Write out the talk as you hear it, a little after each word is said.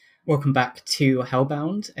Welcome back to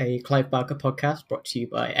Hellbound, a Clive Barker podcast brought to you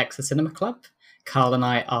by Exa Cinema Club. Carl and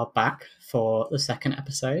I are back for the second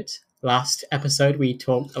episode. Last episode, we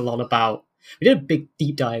talked a lot about. We did a big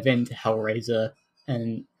deep dive into Hellraiser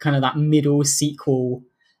and kind of that middle sequel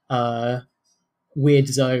weird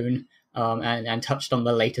zone, and touched on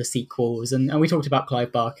the later sequels. And we talked about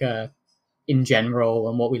Clive Barker in general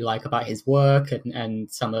and what we like about his work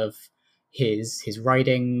and some of his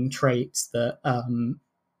writing traits that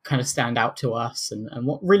kind of stand out to us and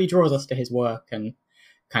what really draws us to his work and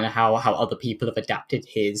kind of how other people have adapted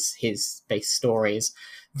his base stories.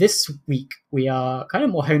 This week we are kind of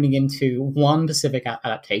more honing into one specific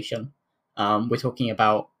adaptation. We're talking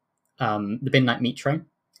about the Midnight Meat Train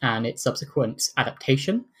and its subsequent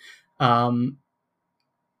adaptation. Carl,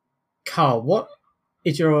 what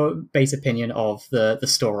is your base opinion of the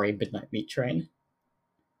story Midnight Meat Train?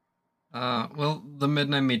 Well, the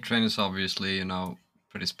Midnight Meat Train is obviously,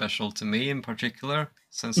 pretty special to me in particular,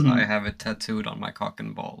 since I Mhm. have it tattooed on my cock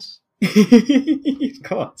and balls. Of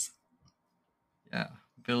course. Yeah,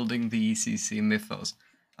 building the ECC mythos.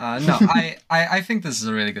 No, I think this is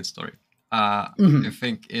a really good story. I Mhm.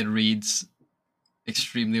 think it reads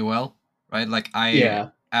extremely well, right? Like, I Yeah.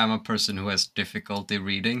 am a person who has difficulty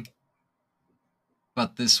reading,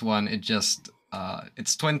 but this one,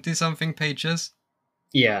 it's 20-something pages.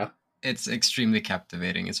 Yeah. It's extremely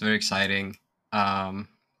captivating. It's very exciting. Um,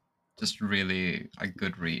 just really a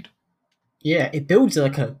good read. Yeah, it builds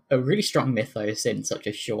like a really strong mythos in such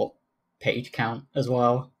a short page count as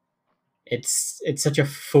well. It's such a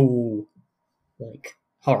full like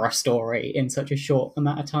horror story in such a short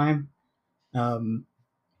amount of time. Um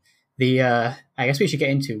the I guess we should get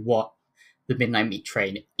into what the Midnight Meat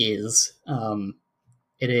Train is.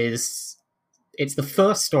 It is it's the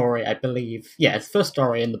first story, I believe. Yeah, it's the first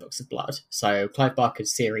story in the Books of Blood. So Clive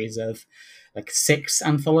Barker's series of like 6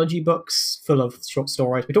 anthology books full of short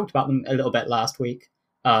stories. We talked about them a little bit last week,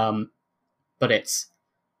 but it's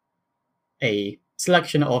a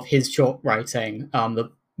selection of his short writing.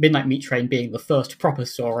 The Midnight Meat Train being the first proper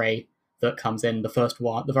story that comes in, the first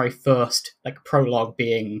one, the very first like prologue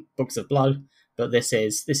being Books of Blood. But this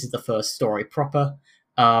is the first story proper.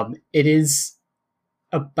 It is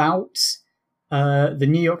about the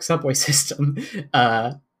New York subway system.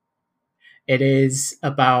 Uh, it is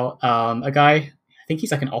about a guy. I think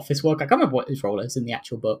he's like an office worker. I can't remember what his role is in the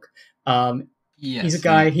actual book. Um, he's a Yes,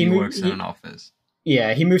 guy. he works in an office.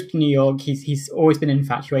 Yeah, he moved to New York. He's always been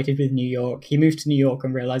infatuated with New York. He moved to New York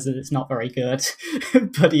and realized that it's not very good,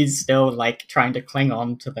 but he's still like trying to cling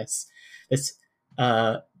on to this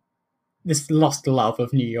uh this lost love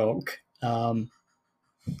of New York.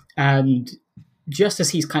 And just as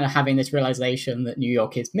he's kind of having this realization that New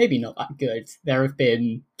York is maybe not that good, there have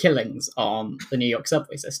been killings on the New York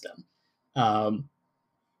subway system. Um,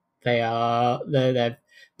 their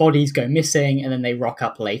bodies go missing, and then they rock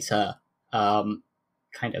up later,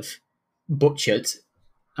 kind of butchered.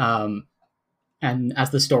 Um, and as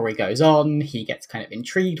the story goes on, he gets kind of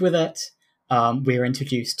intrigued with it. We're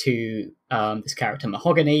introduced to this character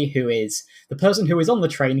Mahogany, who is the person who is on the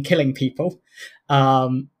train killing people.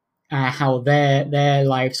 How their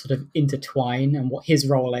lives sort of intertwine and what his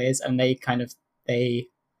role is, and they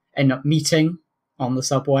end up meeting on the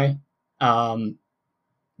subway.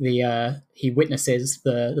 The He witnesses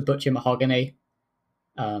the butcher Mahogany,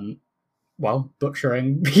 um,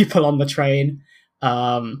 butchering people on the train.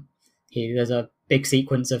 There's a big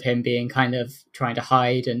sequence of him being kind of trying to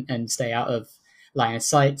hide and stay out of line of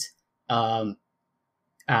sight. Um,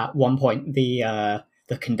 at one point, the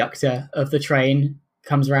conductor of the train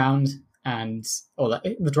comes around and or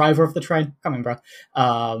the driver of the train, I can't remember,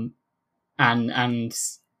 and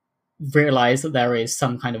realize that there is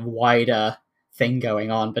some kind of wider thing going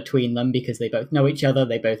on between them because they both know each other,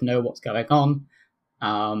 they both know what's going on.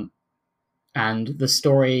 And the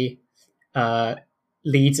story uh,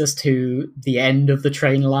 leads us to the end of the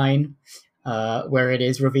train line, where it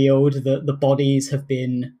is revealed that the bodies have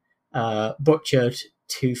been butchered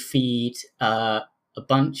to feed a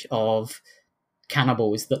bunch of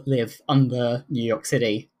cannibals that live under New York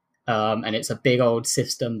City. And it's a big old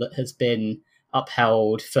system that has been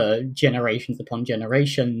upheld for generations upon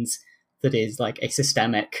generations, that is like a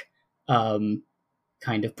systemic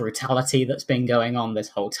kind of brutality that's been going on this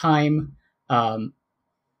whole time. Um,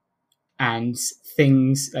 and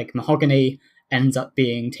things like Mahogany ends up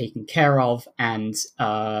being taken care of, and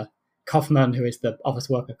Kaufman, who is the office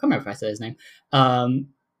worker, I can't remember if I said his name,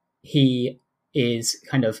 he is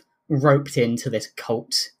kind of roped into this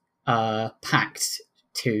cult pact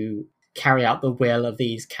to carry out the will of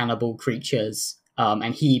these cannibal creatures,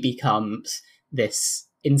 and he becomes this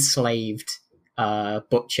enslaved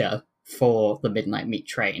butcher for the Midnight Meat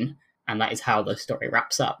Train, and that is how the story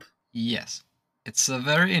wraps up. Yes, it's a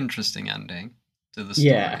very interesting ending to the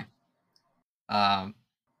Yeah. story.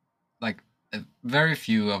 Like very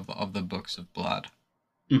few of the books of blood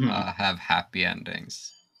have happy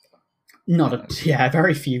endings.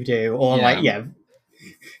 Very few do, or Yeah.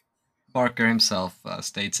 Barker himself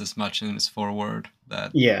states as much in his foreword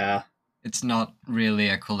that yeah, it's not really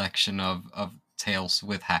a collection of tales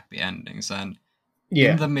with happy endings, and in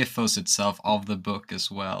yeah, the mythos itself of the book as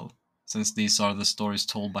well, since these are the stories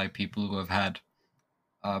told by people who have had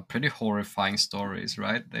pretty horrifying stories,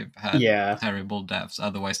 right? They've had yeah, terrible deaths,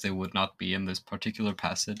 otherwise they would not be in this particular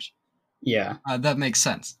passage. yeah, That makes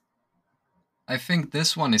sense. I think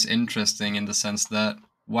this one is interesting in the sense that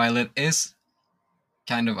while it is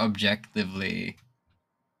kind of objectively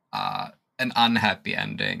an unhappy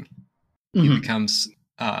ending, he becomes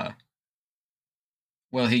well,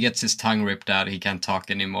 he gets his tongue ripped out, he can't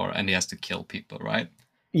talk anymore, and he has to kill people, right?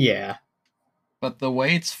 yeah, But the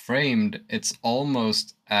way it's framed, it's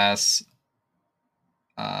almost as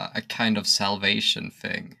a kind of salvation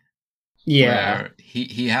thing, yeah, where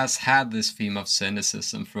he has had this theme of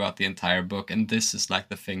cynicism throughout the entire book, and this is like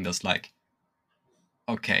the thing that's like,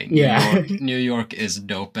 okay, yeah. New York is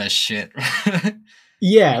dope as shit.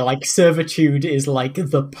 Yeah, like servitude is like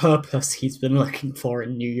the purpose he's been looking for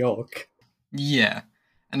in New York. Yeah,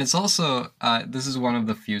 and it's also this is one of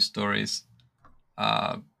the few stories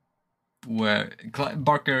uh, where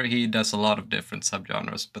Barker, he does a lot of different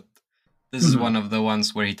subgenres, but this is one of the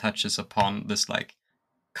ones where he touches upon this like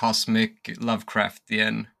cosmic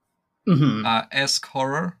Lovecraftian esque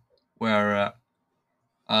horror, where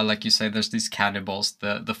like you say, there's these cannibals,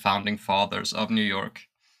 the founding fathers of New York,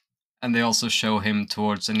 and they also show him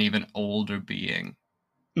towards an even older being.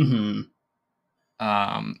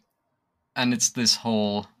 And it's this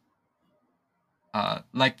whole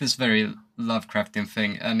like this very Lovecraftian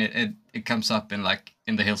thing, and it comes up in like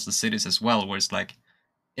in The Hills to Cities as well, where it's like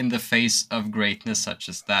in the face of greatness such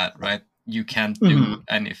as that, right? You can't do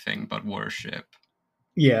anything but worship.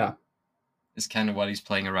 Yeah. Is kind of what he's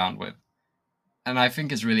playing around with, and I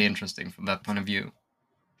think it's really interesting from that point of view.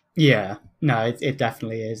 Yeah. No, it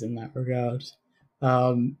definitely is in that regard.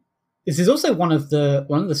 This is also one of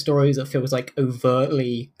the stories that feels like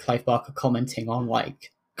overtly Clive Barker commenting on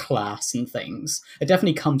like class and things. It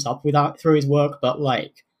definitely comes up with that through his work, but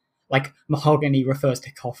like Mahogany refers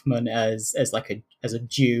to Kaufman as like a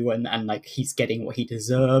Jew, and like he's getting what he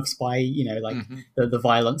deserves by like the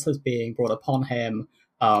violence that's being brought upon him.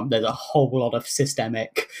 There's a whole lot of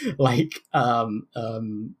systemic like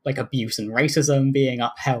abuse and racism being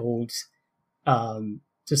upheld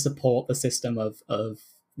to support the system of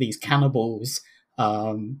these cannibals.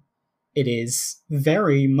 It is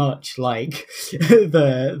very much like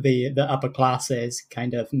the upper classes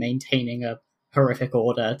kind of maintaining a horrific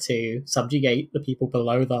order to subjugate the people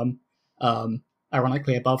below them,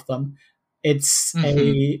 ironically above them. It's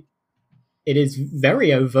a it is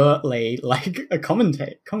very overtly like a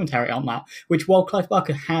commentary on that, which while Clive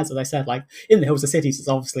Barker has, as I said, like in The Hills of Cities, it's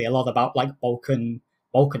obviously a lot about like Balkan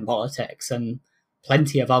politics and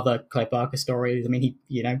plenty of other Clive Barker stories. I mean,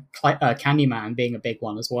 Candyman being a big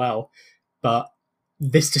one as well, but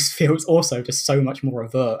this just feels also just so much more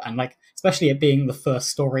overt, and like especially it being the first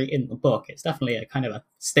story in the book, it's definitely a kind of a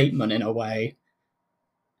statement in a way.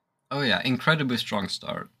 Oh yeah, incredibly strong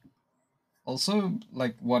start. Also,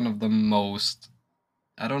 like one of the most,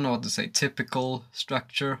 I don't know what to say, typical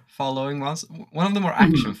structure following ones. One of the more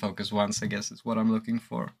action focused ones, I guess, is what I'm looking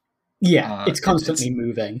for. Yeah, it's It's constantly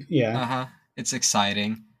moving. Yeah. it's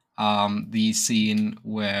exciting. The scene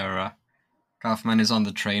where Kaufman is on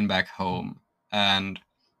the train back home and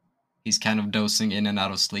he's kind of dozing in and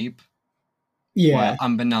out of sleep, while Yeah.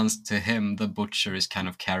 unbeknownst to him, the butcher is kind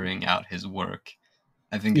of carrying out his work.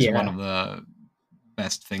 I think is one Yeah. of the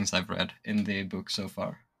best things I've read in the book so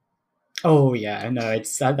far. Oh yeah, no,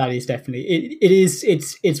 it's that is definitely it is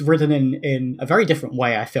it's written in a very different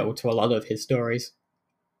way, I feel, to a lot of his stories.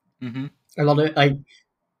 A lot of like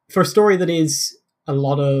for a story that is a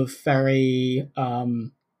lot of very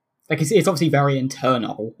like it's obviously very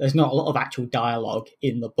internal. There's not a lot of actual dialogue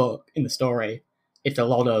in the book, in the story. It's a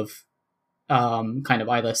lot of kind of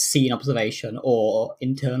either scene observation or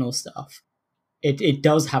internal stuff. It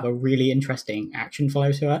does have a really interesting action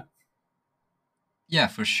flow to it. Yeah,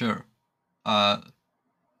 for sure. Uh,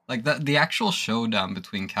 like the actual showdown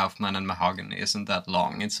between Kaufman and Mahogany isn't that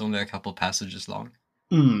long. It's only a couple passages long.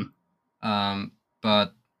 Mm.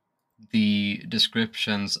 But the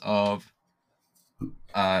descriptions of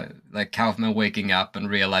like Kaufman waking up and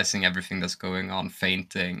realizing everything that's going on,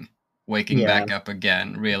 fainting, waking Yeah. back up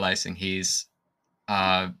again, realizing he's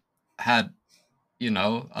had,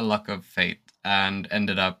 a luck of fate and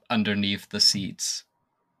ended up underneath the seats,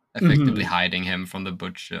 effectively Hmm. hiding him from the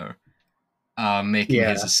butcher, making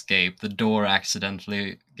his Yeah. escape. The door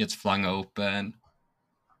accidentally gets flung open,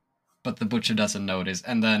 but the butcher doesn't notice.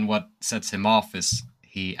 And then what sets him off is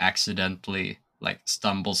he accidentally like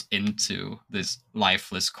stumbles into this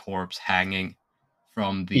lifeless corpse hanging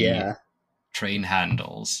from the Yeah. train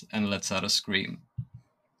handles and lets out a scream.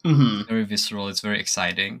 It's Hmm. very visceral. It's very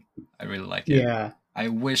exciting. I really like it. Yeah. I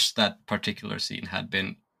wish that particular scene had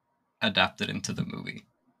been adapted into the movie.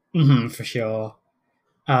 For sure.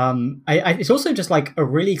 It's also just like a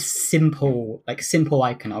really simple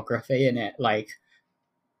iconography in it. Like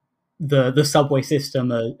the subway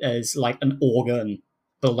system as like an organ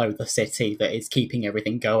below the city that is keeping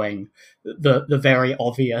everything going. The very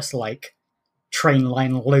obvious like train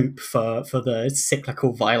line loop for the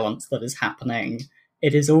cyclical violence that is happening.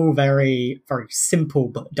 It is all very simple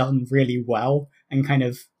but done really well and kind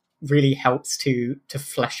of really helps to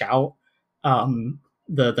flesh out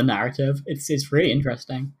the narrative. It's really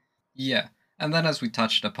interesting. Yeah, and then as we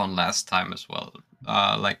touched upon last time as well,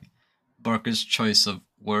 like Barker's choice of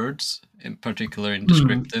words, in particular in Hmm.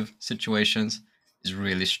 descriptive situations, is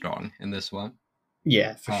really strong in this one.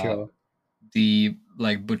 Yeah, for Uh, sure. the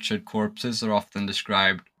like butchered corpses are often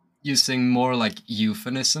described using more like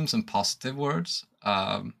euphemisms and positive words,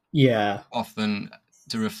 Yeah. often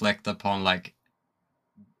to reflect upon like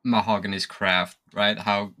Mahogany's craft, right?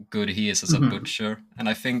 How good he is as a Hmm. butcher. And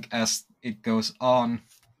I think as it goes on,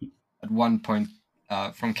 at one point,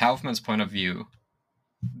 from Kaufman's point of view,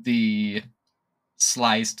 the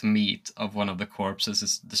sliced meat of one of the corpses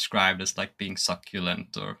is described as like being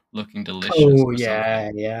succulent or looking delicious Oh or something,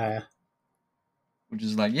 yeah, yeah. which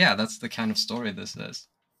is like, yeah, that's the kind of story this is.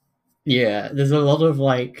 Yeah, there's a lot of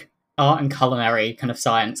like art and culinary kind of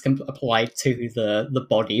science applied to the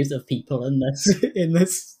bodies of people in this in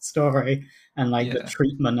this story and like the Yeah.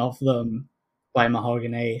 treatment of them by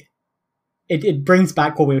Mahogany. It brings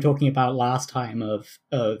back what we were talking about last time of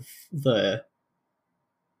the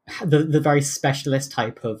the very specialist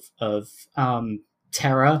type of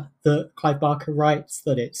terror that Clive Barker writes.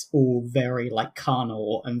 That it's all very like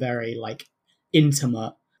carnal and very like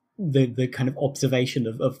intimate. The kind of observation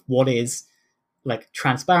of what is like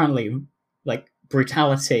transparently like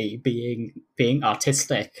brutality being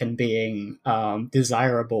artistic and being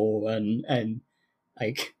desirable and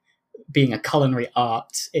like being a culinary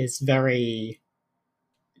art is very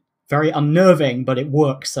unnerving, but it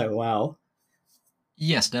works so well.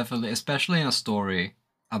 Yes, definitely, especially in a story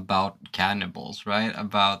about cannibals, right?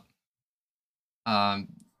 About um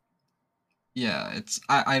yeah, it's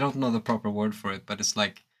I don't know the proper word for it, but it's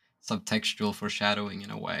like subtextual foreshadowing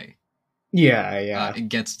in a way. Yeah, yeah, It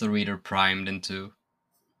gets the reader primed into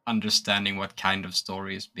understanding what kind of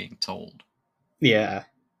story is being told. yeah.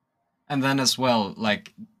 And then as well,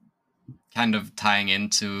 like kind of tying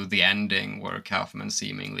into the ending where Kaufman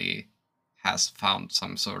seemingly has found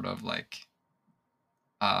some sort of like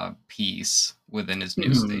peace within his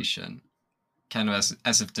news Mhm. station. Kind of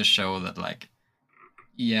as if to show that like,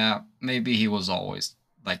 yeah, maybe he was always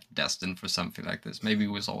like destined for something like this. Maybe he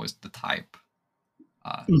was always the type.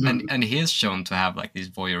 Mhm. And he is shown to have like these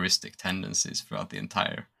voyeuristic tendencies throughout the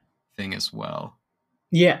entire thing as well.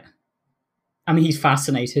 Yeah, I mean he's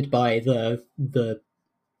fascinated by the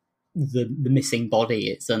missing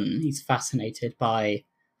bodies, and he's fascinated by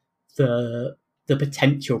the the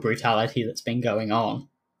potential brutality that's been going on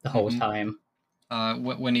the whole Hmm. time.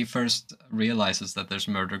 When he first realizes that there's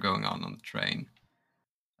murder going on the train,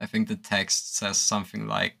 I think the text says something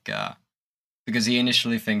like, because he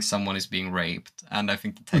initially thinks someone is being raped, and I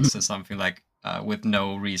think the text Mhm. says something like, with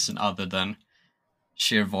no reason other than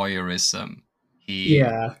sheer voyeurism, he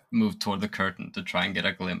Yeah, moved toward the curtain to try and get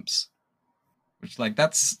a glimpse. Which, like,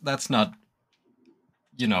 that's not,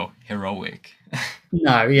 heroic.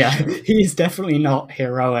 no, For yeah, sure. he's definitely not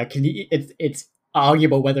heroic, and it's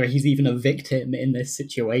arguable whether he's even a victim in this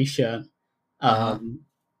situation. Uh huh. Um,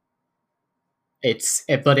 it's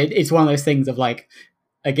one of those things of like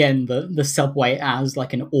again the subway as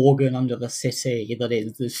like an organ under the city that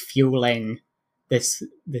is fueling this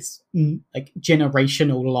like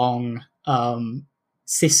generational long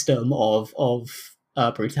system of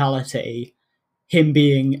brutality. Him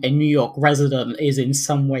being a New York resident is in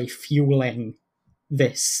some way fueling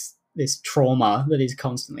this trauma that is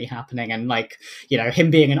constantly happening, and like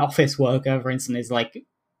him being an office worker, for instance, is like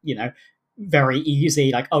you know very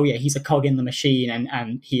easy, like, oh yeah, he's a cog in the machine,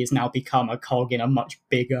 and he has now become a cog in a much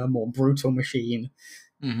bigger, more brutal machine.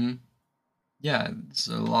 Mm-hmm. Yeah, it's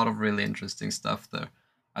a lot of really interesting stuff there.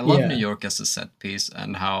 I love New Yeah. York as a set piece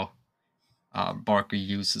and how Barker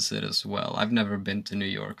uses it as well. I've never been to New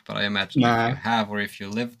York, but I imagine if you Nah. have or if you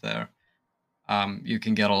live there, you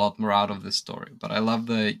can get a lot more out of this story. But I love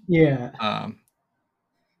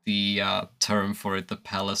Yeah. term for it, the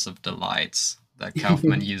Palace of Delights, that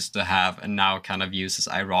Kaufman used to have and now kind of uses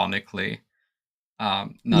ironically. Now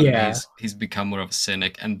that Yeah. he's become more of a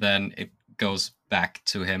cynic, and then it goes back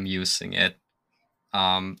to him using it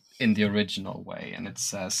in the original way, and it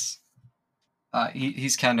says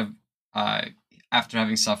he's kind of after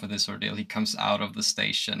having suffered this ordeal, he comes out of the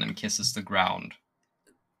station and kisses the ground.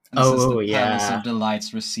 And it says the Oh, Palace of yeah.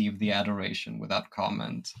 Delights received the adoration without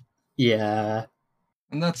comment. Yeah.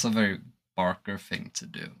 And that's a very Barker thing to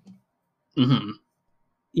do. Mm-hmm.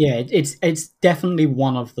 Yeah, it's definitely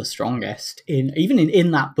one of the strongest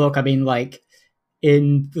in that book. I mean, like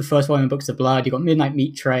in the first volume of Books of Blood, you've got Midnight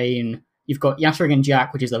Meat Train, you've got Yattering and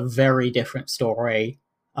Jack, which is a very different story.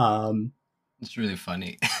 It's really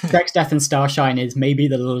funny. Sex, Death, and Starshine is maybe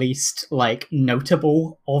the least like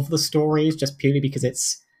notable of the stories, just purely because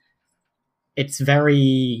it's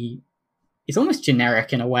very it's almost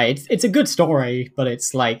generic in a way. It's a good story, but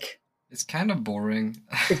it's like it's kind of boring.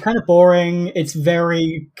 it's kind of boring. It's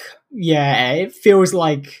very yeah. It feels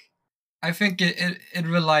like I think it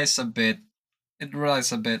relies a bit. It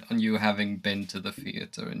relies a bit on you having been to the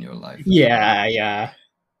theater in your life. yeah, yeah.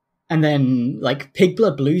 And then like Pig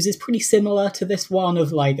Blood Blues is pretty similar to this one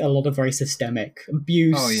of like a lot of very systemic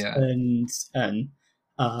abuse Oh yeah, and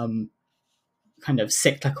um kind of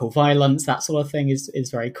cyclical violence, that sort of thing is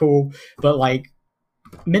very cool. But like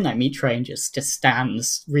Midnight Meat Train just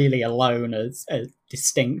stands really alone as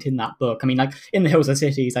distinct in that book. I mean, like In the Hills of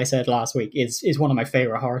Cities, I said last week, is one of my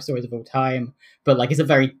favorite horror stories of all time, but like it's a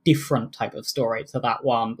very different type of story to that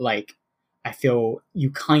one. Like I feel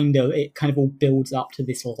it kind of all builds up to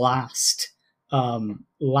this last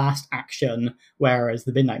action, whereas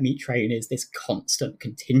the Midnight Meat Train is this constant,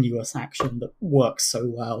 continuous action that works so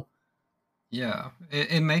well. yeah.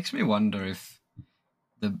 It makes me wonder if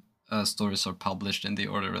the stories are published in the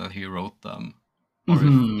order that he wrote them, or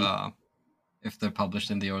Mm-hmm. if they're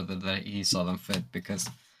published in the order that he saw them fit. Because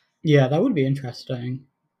Yeah, that would be interesting.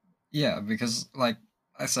 yeah, because like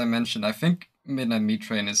as I mentioned, I think Midnight Meat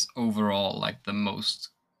Train is overall like the most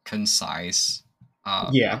concise,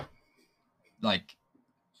 Yeah. like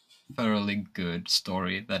thoroughly good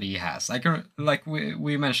story that he has. I can, like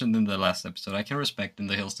we mentioned in the last episode, I can respect In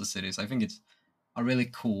the Hills to Cities. I think it's a really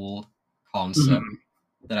cool concept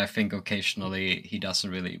Mm-hmm. that I think occasionally he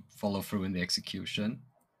doesn't really follow through in the execution.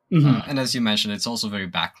 Mm-hmm. And as you mentioned, it's also very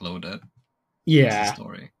backloaded as a Yeah.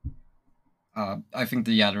 story. I think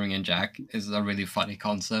the Yattering and Jack is a really funny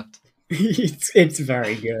concept, It's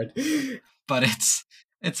very good. but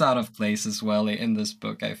it's out of place as well in this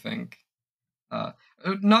book. I think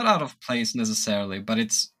not out of place necessarily, but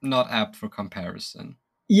it's not apt for comparison.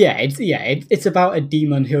 It's about a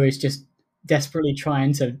demon who is just desperately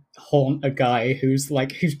trying to haunt a guy whose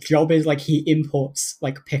job is like he imports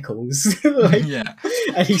like pickles, like, Yeah,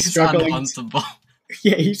 and he's he's struggling. unhauntable.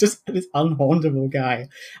 Yeah, he's just this unhauntable guy,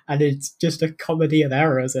 and it's just a comedy of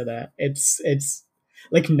errors in it. It's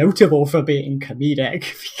like notable for being comedic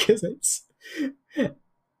because it's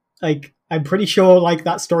like I'm pretty sure like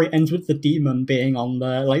that story ends with the demon being on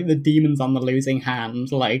the demon's on the losing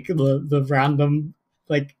hand. Like the random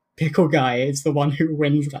like pickle guy is the one who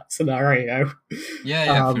wins that scenario.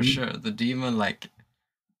 Yeah, for Um, sure. The demon like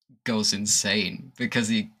goes insane because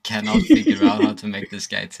he cannot figure out how to make this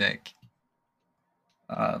guy tick.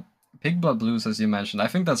 Pig Blood Blues, as you mentioned, I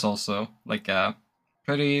think that's also like a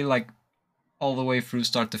pretty like all the way through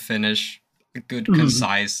start to finish, a good,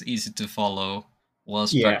 concise, easy to follow, well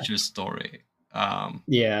yeah, structured story.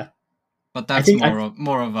 yeah. But I that's think I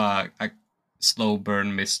more of a slow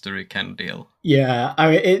burn mystery kind of deal. yeah.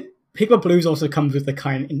 I mean, Piglet Blues also comes with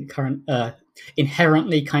the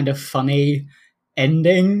inherently kind of funny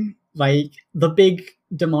ending. Like the big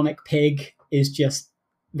demonic pig is just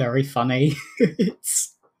very funny.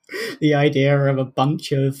 It's the idea of a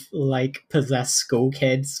bunch of like possessed school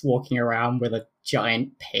kids walking around with a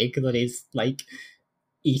giant pig that is like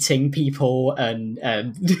eating people and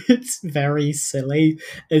it's very silly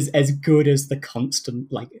as good as the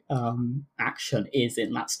constant like action is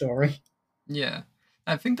in that story. Yeah,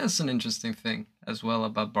 I think that's an interesting thing as well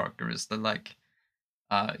about Barker is that like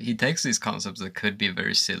he takes these concepts that could be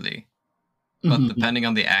very silly, but Mm-hmm. depending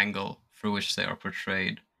on the angle through which they are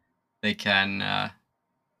portrayed, they can uh,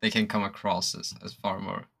 they can come across as far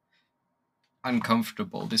more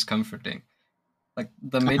uncomfortable, discomforting. Like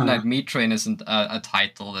the Uh-huh. Midnight Meat Train isn't a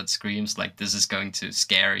title that screams like this is going to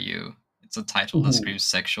scare you. It's a title that Ooh. screams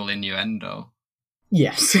sexual innuendo.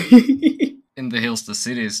 Yes. in The Hills to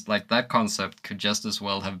Cities, like that concept could just as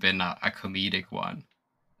well have been a comedic one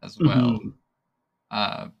as well.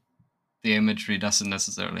 Mhm. The imagery doesn't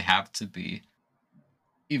necessarily have to be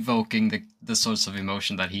evoking the sorts of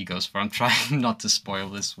emotion that he goes for. I'm trying not to spoil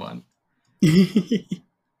this one.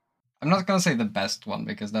 I'm not gonna say the best one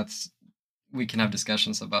because we can have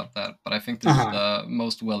discussions about that, but I think this is Uh-huh. the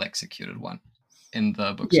most well executed one in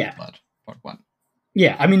the Books of Yeah. Blood, part one.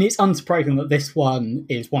 Yeah, I mean, it's unsurprising that this one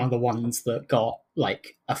is one of the ones that got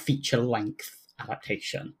like a feature-length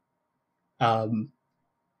adaptation. Um,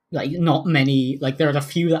 like not many, like there are a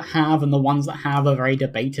few that have, and the ones that have are very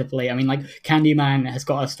debatably. I mean, like Candyman has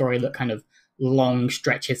got a story that kind of long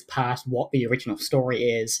stretches past what the original story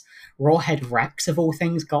is. Rawhead Rex, of all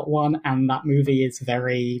things, got one, and that movie is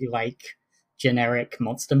very like generic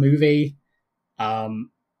monster movie.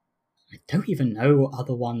 Um, I don't even know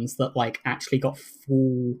other ones that like actually got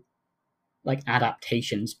full like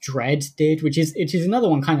adaptations. Dread did, which is another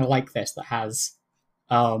one kind of like this that has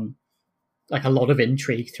um like a lot of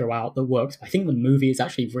intrigue throughout that works. I think the movie is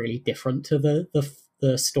actually really different to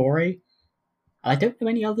the story. I don't know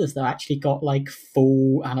any others that actually got like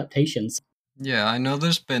full adaptations. Yeah, I know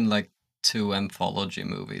there's been like 2 anthology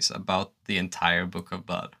movies about the entire Book of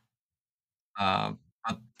Blood, uh,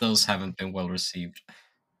 but those haven't been well received.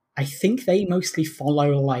 I think they mostly follow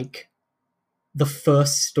like the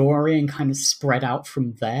first story and kind of spread out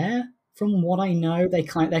from there. From what I know, they're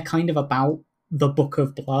kind of about the Book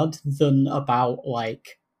of Blood than about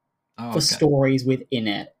like Oh, the okay. stories within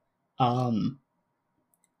it. Um,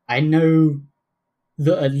 I know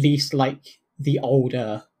that at least like the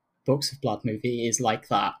older Books of Blood movie is like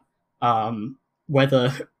that.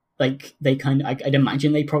 Whether like they kind of, I'd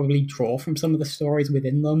imagine they probably draw from some of the stories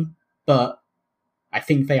within them, but I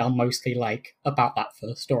think they are mostly like about that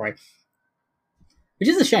first story, which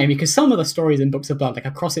is a shame because some of the stories in Books of Blood, like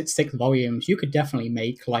across its 6 volumes, you could definitely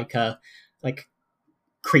make like a like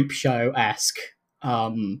creep show esque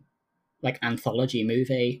um like anthology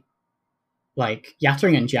movie. Like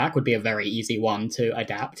Yattering and Jack would be a very easy one to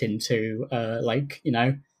adapt into like, you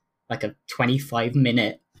know, like a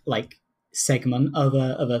 25-minute like segment of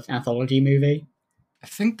an anthology movie. I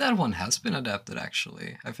think that one has been adapted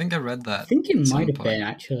actually. I think I read I that think it at might some have been point.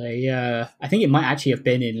 actually. Yeah, I think it might actually have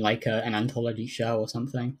been in like an anthology show or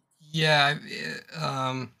something. Yeah,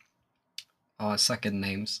 oh, I suck at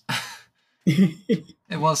names.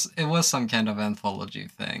 It was some kind of anthology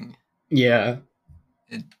thing. Yeah.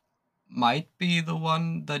 It might be the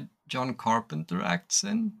one that John Carpenter acts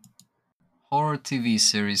in. Horror TV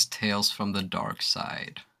series Tales from the Dark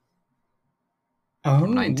Side from Oh,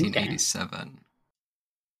 okay. 1987.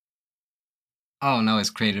 Oh no, it's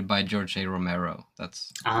created by George A. Romero.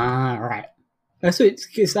 That's Ah, right. So it's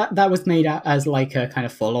because that was made out as like a kind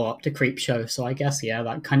of follow up to Creepshow. So I guess yeah,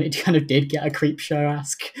 that kind of did get a Creepshow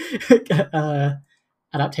esque uh,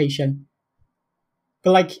 adaptation.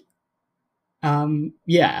 But like,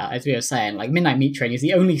 yeah, as we were saying, like Midnight Meat Train is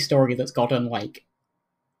the only story that's gotten like,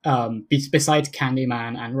 besides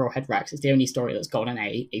Candyman and Rawhead Rex, it's the only story that's gotten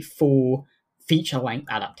a full feature length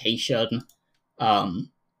adaptation. Um,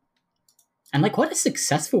 and like quite a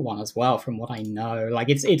successful one as well, from what I know. Like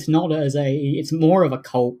it's not as a it's more of a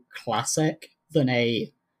cult classic than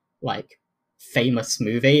a like famous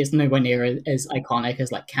movie. It's nowhere near as iconic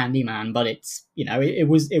as like Candyman, but it's you know it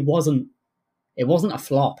wasn't a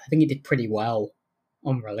flop. I think it did pretty well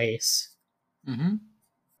on release. mm-hmm.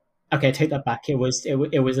 Okay, I take that back. It was a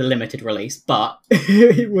limited release, but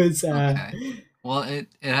it was Okay. Well, it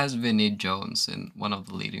has Vinnie Jones in one of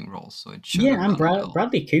the leading roles, so it should have yeah, and done well.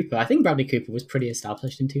 Bradley Cooper. I think Bradley Cooper was pretty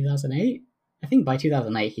established in 2008. I think by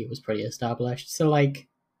 2008 he was pretty established. So like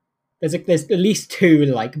there's at least two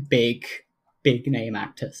like big name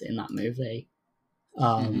actors in that movie.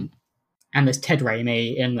 Mm-hmm. And there's Ted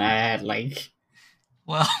Raimi in there like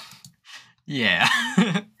Well, yeah,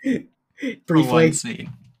 for one briefly.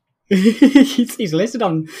 scene. He's listed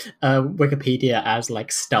on Wikipedia as like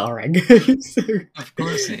starring. So, Of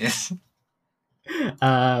course he is.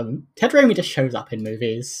 Ted Raimi just shows up in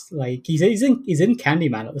movies. Like he's in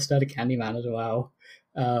Candyman at the start of Candyman as well.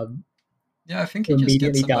 Um, Yeah, I think he who just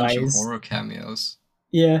gets immediately a bunch of dies. horror cameos.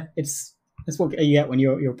 Yeah, it's that's what you get when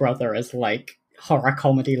your brother is like horror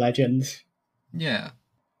comedy legend. Yeah,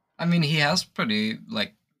 I mean he has pretty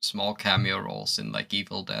like small cameo roles in like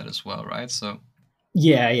Evil Dead as well, right? So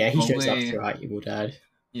Yeah, he shows up probably throughout Evil Dead.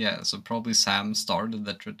 yeah, so probably Sam started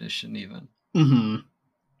the tradition even. Mm-hmm.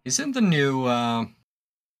 He's in the new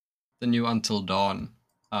Until Dawn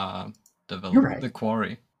You're development, right. The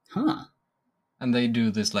Quarry. Huh. And they do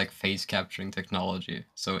this like face capturing technology.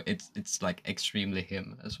 So it's like extremely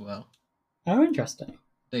him as well. Oh, interesting.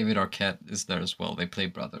 David Arquette is there as well. They play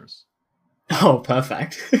brothers. Oh,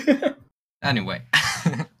 perfect. Anyway.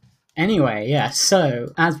 Anyway, yeah,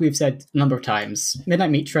 so as we've said a number of times, Midnight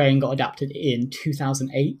Meat Train got adapted in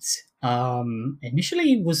 2008.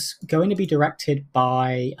 Initially was going to be directed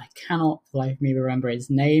by, I cannot like me remember his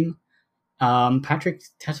name, Patrick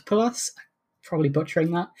Tatopoulos, probably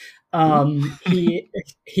butchering that.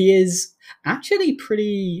 He is actually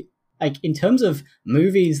pretty, like, in terms of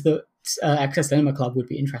movies that Access Cinema Club would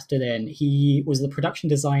be interested in, he was the production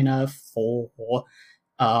designer for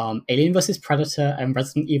Alien vs. Predator and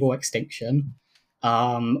Resident Evil Extinction,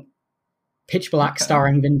 Pitch Black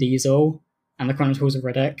starring Vin Diesel, and The Chronicles of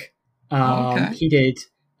Riddick. He did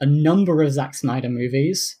a number of Zack Snyder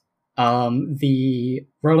movies, the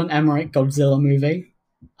Roland Emmerich Godzilla movie,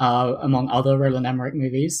 among other Roland Emmerich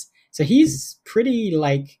movies. So he's pretty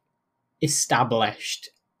like established,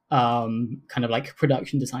 kind of like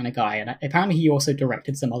production designer guy, and apparently he also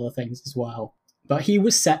directed some other things as well. But he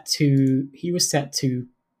was set to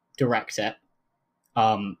direct it,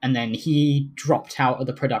 and then he dropped out of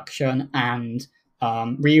the production, and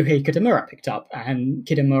Ryuhei Kitamura picked up. And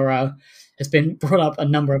Kitamura has been brought up a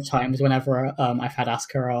number of times whenever I've had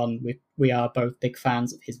Asuka on. We are both big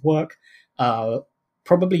fans of his work.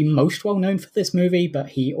 Probably most well known for this movie, but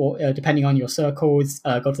he, depending on your circles,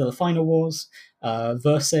 Godzilla Final Wars,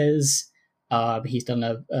 Versus. He's done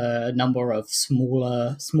a number of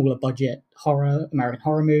smaller budget American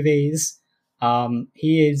horror movies.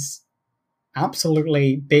 He is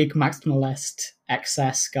absolutely big maximalist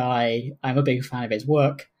excess guy. I'm a big fan of his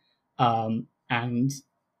work, and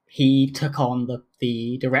he took on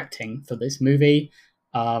the directing for this movie.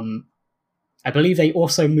 I believe they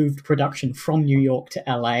also moved production from New York to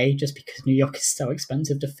LA just because New York is so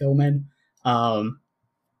expensive to film in.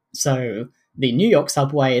 So the New York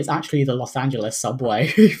subway is actually the Los Angeles subway,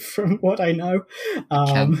 from what I know. I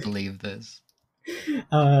can't believe this.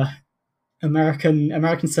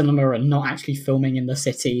 American cinema are not actually filming in the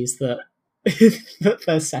cities that that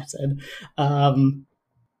they're set in.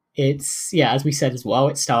 It's, yeah, as we said as well,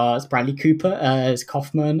 it stars Bradley Cooper as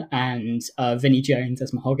Kaufman and Vinnie Jones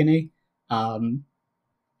as Mahogany. And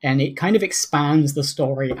it kind of expands the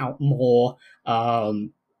story out more.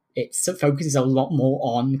 It focuses a lot more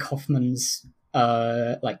on Kaufman's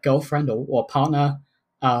like girlfriend or partner.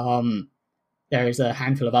 There is a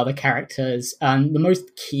handful of other characters, and the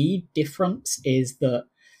most key difference is that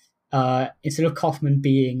instead of Kaufman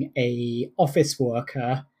being a office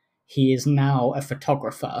worker, he is now a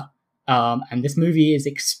photographer. And this movie is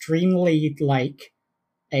extremely like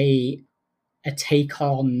a take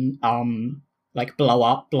on like Blow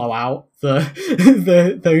Up, Blow Out. Those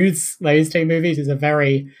two movies is a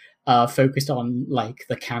very focused on like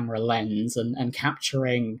the camera lens and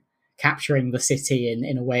capturing the city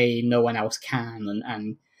in a way no one else can,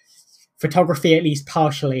 and photography, at least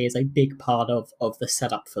partially, is a big part of the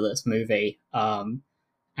setup for this movie. And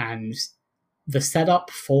the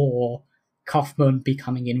setup for Kaufman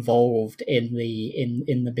becoming involved in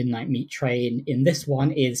the Midnight Meat Train in this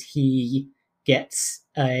one is he gets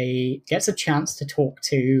a chance to talk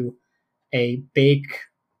to a big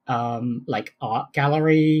like art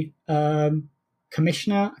gallery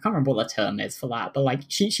commissioner. I can't remember what the term is for that, but like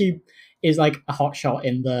she is like a hotshot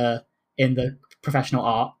in the professional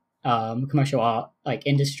art, commercial art like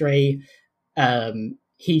industry.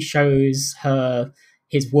 He shows her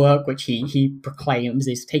his work, which he proclaims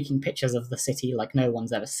is taking pictures of the city like no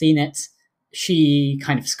one's ever seen it. She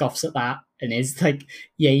kind of scoffs at that and is like,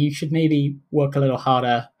 yeah, you should maybe work a little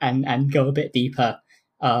harder and go a bit deeper.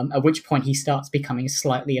 At which point he starts becoming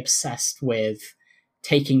slightly obsessed with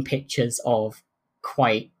taking pictures of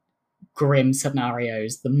quite grim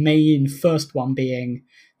scenarios. The main first one being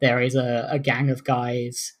there is a gang of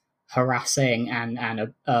guys harassing and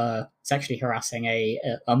sexually harassing a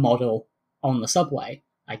model on the subway,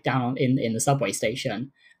 like down in the subway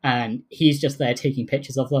station, and he's just there taking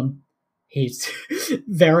pictures of them. He's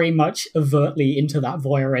very much overtly into that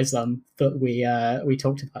voyeurism that we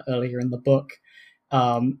talked about earlier in the book,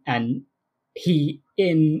 and he,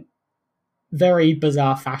 in very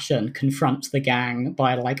bizarre fashion, confronts the gang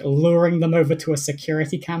by like luring them over to a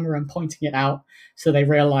security camera and pointing it out, so they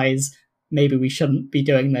realize maybe we shouldn't be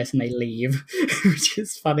doing this, and they leave, which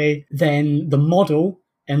is funny. Then the model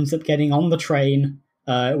ends up getting on the train.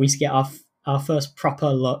 We get our first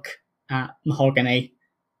proper look at Mahogany,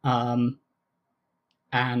 and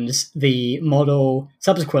the model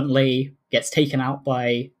subsequently gets taken out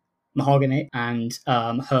by Mahogany, and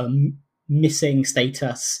her missing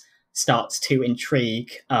status starts to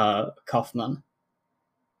intrigue Kaufman.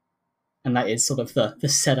 And that is sort of the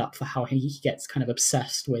setup for how he gets kind of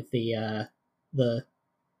obsessed with the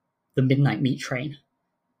the Midnight Meat Train.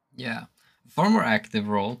 Yeah, far more active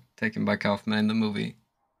role taken by Kaufman in the movie.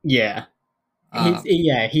 Yeah, Uh,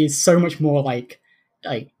 he's so much more like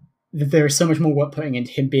there is so much more work putting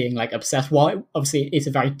into him being like obsessed. While obviously it's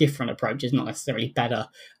a very different approach, it's not necessarily better.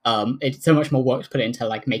 It's so much more work to put into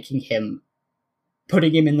like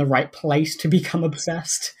putting him in the right place to become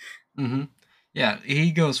obsessed. hmm Yeah,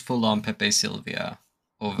 he goes full on Pepe Sylvia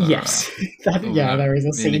over Yes, over there is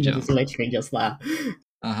a Vinny scene that is Jones. literally just that.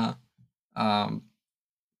 Uh huh.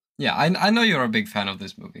 Yeah, I know you're a big fan of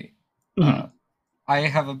this movie. Uh, Mhm. I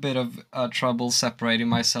have a bit of trouble separating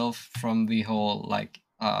myself from the whole like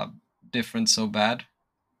different so bad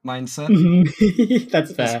mindset,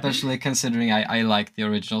 That's fair. especially considering I like the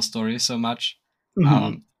original story so much. Mhm.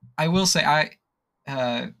 Um, I will say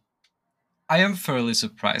uh, I am fairly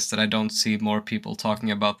surprised that I don't see more people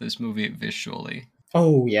talking about this movie visually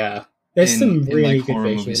Oh yeah, there's some in like really good horror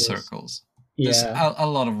movie visuals. circles. There's Yeah. a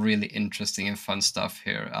lot of really interesting and fun stuff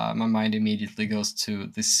here. My mind immediately goes to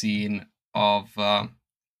the scene of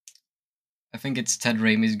I think it's Ted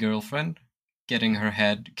Raimi's girlfriend getting her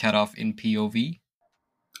head cut off in POV.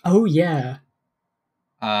 Oh yeah.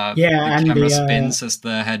 The Yeah, and camera the spins as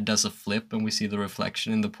the head does a flip, and we see the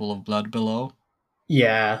reflection in the pool of blood below.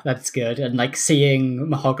 yeah, that's good. And like seeing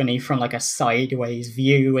Mahogany from like a sideways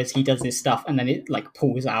view as he does his stuff, and then it like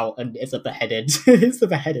pulls out and it's a beheaded, it's the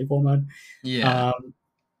beheaded woman. Yeah. Um,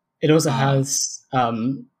 it also Uh, has.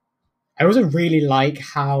 I also really like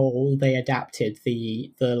how they adapted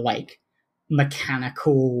the like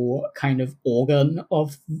mechanical kind of organ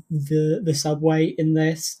of the subway in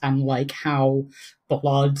this, and like how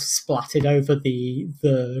blood splattered over the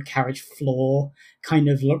carriage floor kind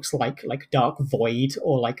of looks like dark void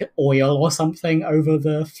or like oil or something over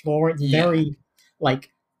the floor. It's yeah. very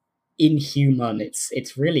like inhuman.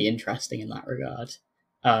 It's really interesting in that regard.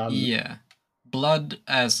 Um, Yeah. Blood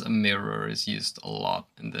as a mirror is used a lot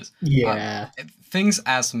in this. Uh, yeah, Things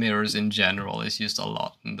as mirrors in general is used a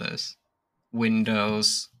lot in this.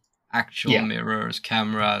 Windows, actual yeah, mirrors,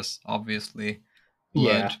 cameras, obviously,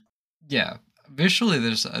 yeah. blood. Yeah, visually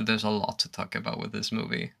there's a lot to talk about with this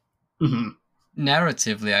movie. Mhm.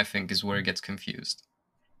 Narratively, I think is where it gets confused.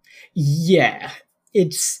 Yeah,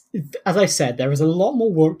 it's as I said, there is a lot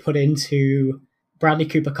more work put into Bradley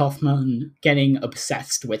Cooper Kaufman getting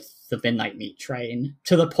obsessed with the Midnight Meat Train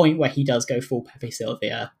to the point where he does go full Pepe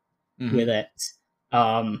Sylvia with hmm it.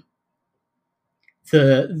 Um,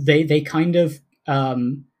 they kind of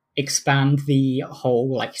expand the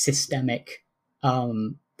whole like systemic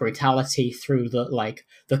brutality through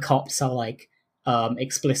the cops are like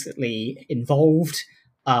explicitly involved.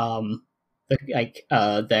 There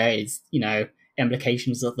is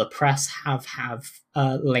implications that the press have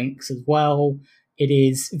links as well. It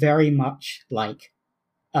is very much like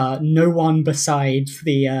no one besides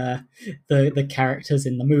the characters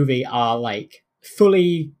in the movie are like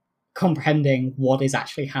fully comprehending what is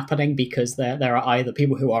actually happening, because there are either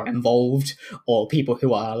people who are involved or people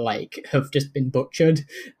who are like have just been butchered.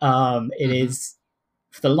 It hmm is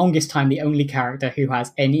for the longest time the only character who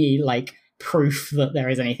has any like proof that there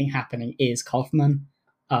is anything happening is Kaufman.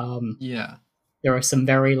 Um, Yeah. there are some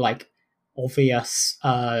very like obvious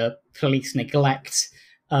police neglect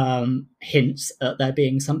hints at there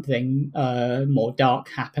being something more dark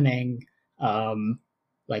happening, um,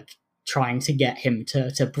 like trying to get him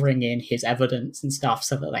to bring in his evidence and stuff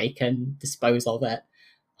so that they can dispose of it.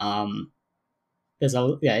 Um, there's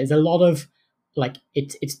a lot of like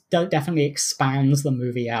it definitely expands the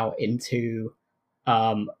movie out into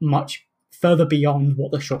much further beyond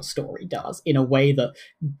what the short story does in a way that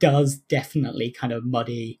does definitely kind of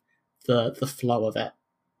muddy the flow of it.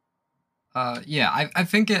 Yeah, I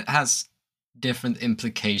think it has different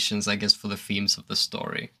implications, I guess, for the themes of the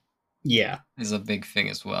story. Yeah. Is a big thing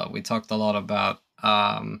as well. We talked a lot about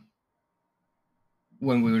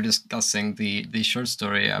when we were discussing the short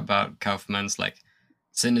story about Kaufman's like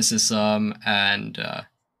cynicism and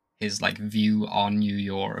his like view on New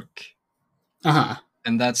York, Uh-huh.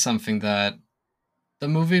 and that's something that the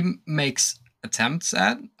movie makes attempts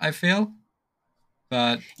at. I feel,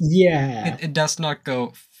 but Yeah. it does not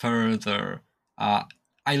go further. Uh,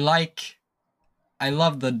 I like I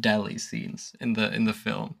love the deli scenes in the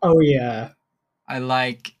film. Oh yeah. I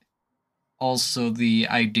like also the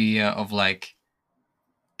idea of like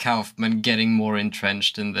Kaufman getting more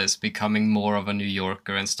entrenched in this, becoming more of a New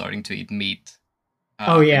Yorker and starting to eat meat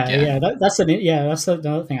Oh yeah, yeah. again. That's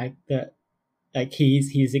another thing that like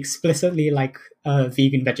he's explicitly like a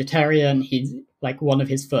vegan vegetarian. He's like one of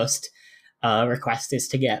his first requests is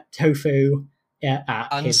to get tofu at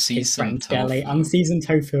his Unseasoned friend's deli, tofu. unseasoned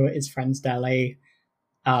tofu at his friend's deli.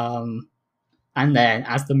 Um, And then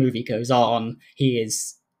as the movie goes on, he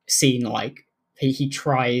is seen like he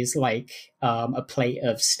tries like a plate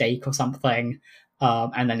of steak or something,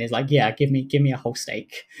 and then he's like, "Yeah, give me a whole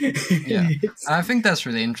steak." Yeah, It's, and I think that's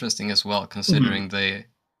really interesting as well, mhm. considering the.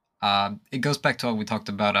 It goes back to what we talked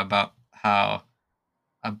about how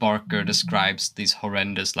Barker describes these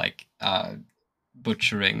horrendous like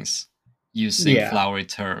butcherings using Yeah, flowery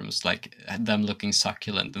terms like them looking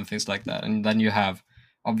succulent and things like that, and then you have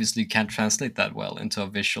obviously you can't translate that well into a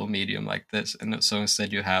visual medium like this, and so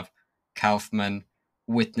instead you have Kaufman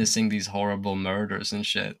witnessing these horrible murders and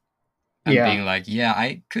shit and yeah, being like, yeah,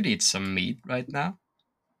 I could eat some meat right now.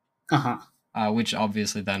 uh-huh, Which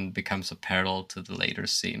obviously then becomes a parallel to the later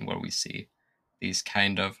scene where we see these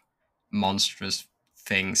kind of monstrous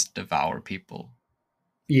things devour people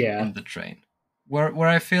yeah, in the train. Where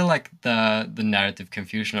I feel like the narrative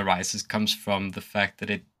confusion arises comes from the fact that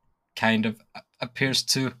it kind of appears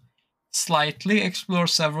to slightly explore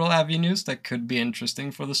several avenues that could be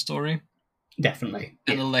interesting for the story, definitely,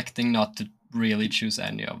 and yeah, electing not to really choose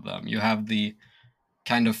any of them. You have the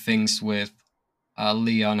kind of things with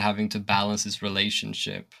Leon having to balance his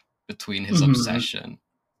relationship between his hmm, obsession.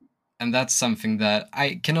 And that's something that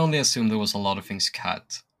I can only assume there was a lot of things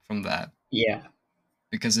cut from that yeah.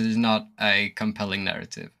 because it is not a compelling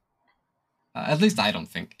narrative. At least I don't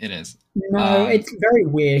think it is. No, Um, it's very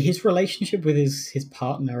weird. His relationship with his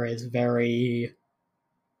partner is very.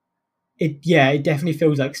 It definitely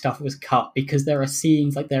feels like stuff was cut because there are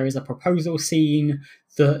scenes like there is a proposal scene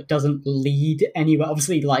that doesn't lead anywhere.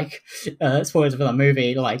 Obviously, like spoilers for the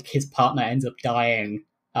movie, like his partner ends up dying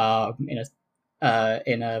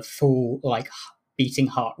in a full like beating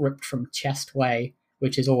heart ripped from chest way,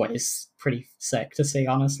 which is always pretty sick to see,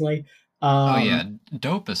 honestly. oh yeah, Um,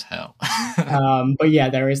 dope as hell. but yeah,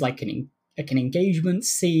 there is like an engagement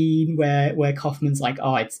scene where Kaufman's like,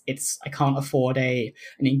 oh, it's I can't afford an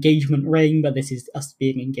engagement ring, but this is us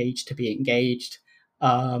being engaged to be engaged.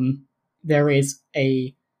 There is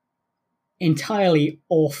a entirely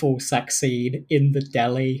awful sex scene in the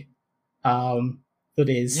deli that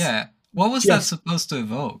is Yeah, what was that just supposed to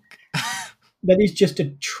evoke? just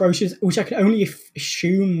atrocious, which I can only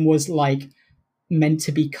assume was like meant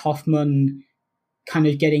to be Kaufman kind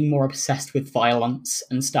of getting more obsessed with violence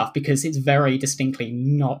and stuff because it's very distinctly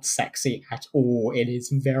not sexy at all. It is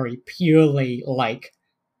very purely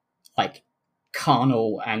like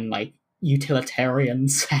carnal and like utilitarian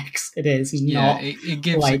sex. It is Yeah, not it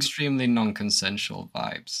gives like extremely non-consensual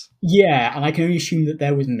vibes. yeah, and I can only assume that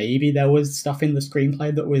there was stuff in the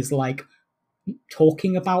screenplay that was like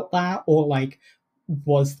talking about that or like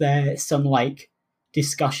was there some like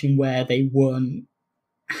discussion where they weren't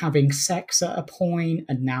having sex at a point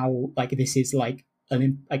and now like this is like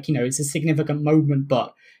it's a significant moment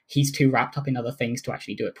but he's too wrapped up in other things to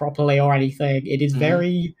actually do it properly or anything. It is Hmm.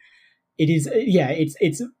 very it is yeah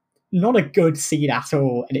it's not a good scene at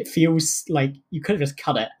all and it feels like you could have just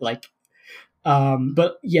cut it like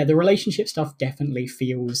but yeah, the relationship stuff definitely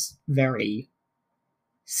feels very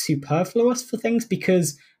superfluous for things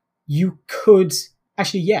because you could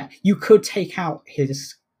actually yeah you could take out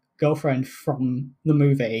his girlfriend from the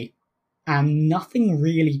movie and nothing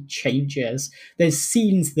really changes. There's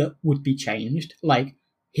scenes that would be changed, like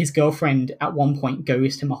his girlfriend at one point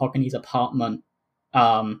goes to Mahogany's apartment,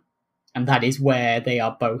 um, and that is where they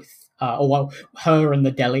are both. Or well, her and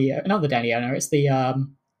the deli, not the deli owner. It's the It's the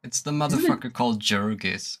is it the motherfucker called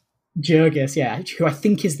Jurgis. Jurgis? Yeah, who I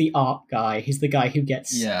think is the art guy. He's the guy who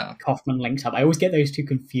gets Yeah. Kaufman linked up. I always get those two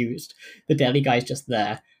confused. The deli guy's just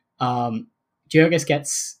there. Um, Jurgis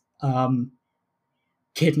gets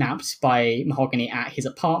kidnapped by Mahogany at his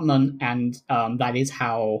apartment, and that is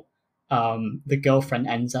how the girlfriend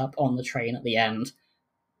ends up on the train at the end.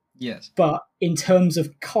 Yes. But in terms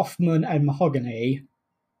of Kaufman and Mahogany,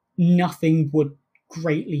 nothing would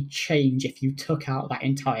greatly change if you took out that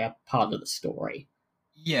entire part of the story.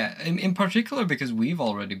 Yeah, in particular because we've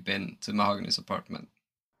already been to Mahogany's apartment.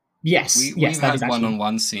 Yes, yes, We've that is had actually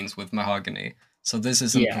one-on-one scenes with Mahogany, so this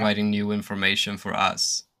isn't yeah, providing new information for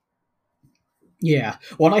us. yeah.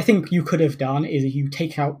 What I think you could have done is you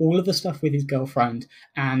take out all of the stuff with his girlfriend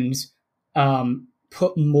and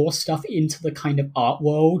put more stuff into the kind of art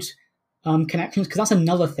world connections because that's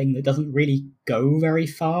another thing that doesn't really go very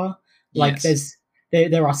far. Like Yes.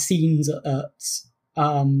 there are scenes at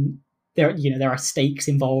there are stakes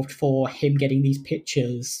involved for him getting these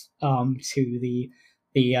pictures to the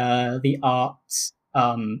art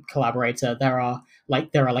collaborator. There are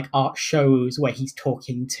like art shows where he's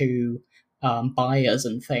talking to buyers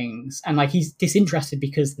and things, and like he's disinterested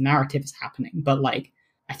because the narrative is happening, but like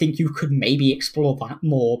I think you could maybe explore that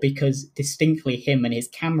more, because distinctly him and his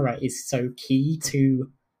camera is so key to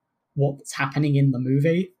what's happening in the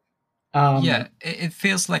movie. Yeah, it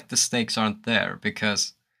feels like the stakes aren't there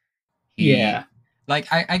because Yeah, he, like,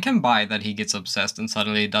 I can buy that he gets obsessed and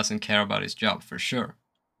suddenly doesn't care about his job for sure.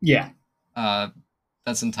 yeah, Uh,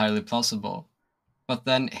 that's entirely plausible. But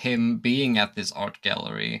then him being at this art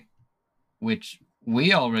gallery, which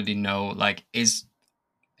we already know, like, is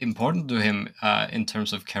important to him in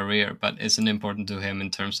terms of career, but isn't important to him in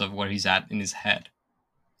terms of where he's at in his head.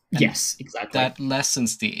 And yes, exactly. that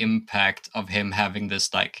lessens the impact of him having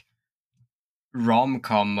this like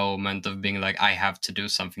rom-com moment of being like, I have to do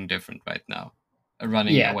something different right now,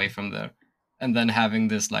 running Yeah, away from there, and then having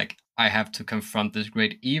this like, I have to confront this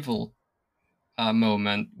great evil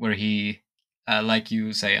moment where he, like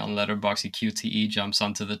you say on Letterboxd, he QTE jumps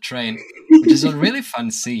onto the train, which is a really fun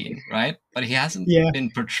scene, right? But he hasn't yeah, been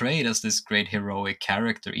portrayed as this great heroic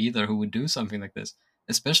character either who would do something like this,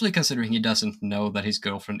 especially considering he doesn't know that his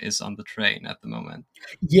girlfriend is on the train at the moment.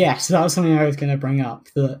 yes. That was something I was going to bring up.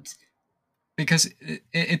 That Because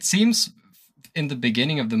it seems in the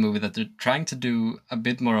beginning of the movie that they're trying to do a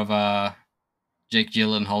bit more of a Jake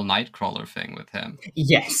Gyllenhaal Nightcrawler thing with him.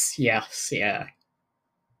 yes, yes, yeah,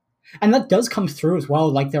 and that does come through as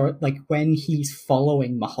well. Like there, like when he's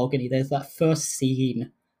following Mahogany, there's that first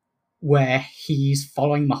scene where he's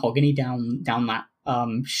following Mahogany down that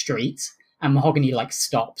street, and Mahogany like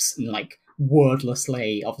stops and like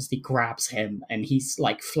wordlessly, obviously grabs him, and he's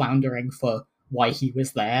like floundering for why he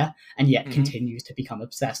was there, and yet Mm-hmm. continues to become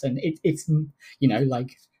obsessed. And it's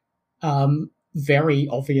like very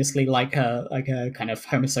obviously like a kind of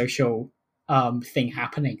homosocial thing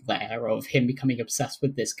happening there, of him becoming obsessed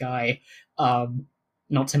with this guy. Um,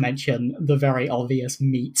 Not to mention the very obvious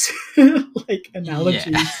meat like Yeah.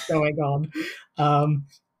 analogies going on.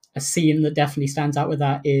 A scene that definitely stands out with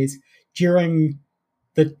that is during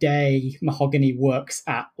the day Mahogany works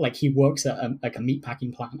at, like, he works at like a meat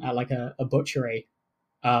packing plant at like a butchery.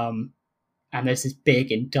 Um, and there's this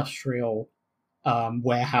big industrial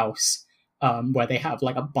warehouse where they have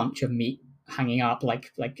like a bunch of meat hanging up,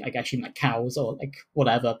 like I guess you like cows or like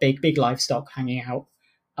whatever, big livestock hanging out.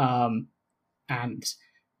 Um, and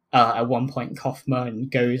At one point, Kaufman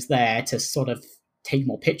goes there to sort of take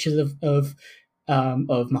more pictures of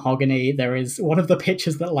Mahogany. There is one of the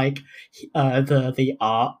pictures that like the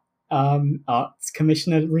arts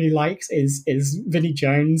commissioner really likes is Vinnie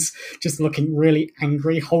Jones just looking really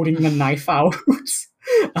angry, holding the knife out.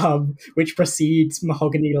 Which precedes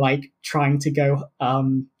Mahogany like trying to go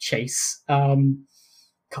chase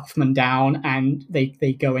Kaufman down, and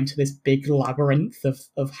they go into this big labyrinth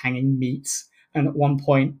of hanging meats. And at one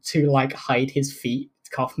point, to like hide his feet,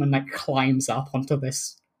 Kaufman like climbs up onto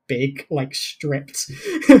this big like stripped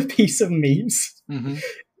piece of meat, Mm-hmm.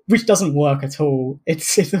 which doesn't work at all.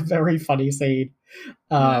 It's a very funny scene.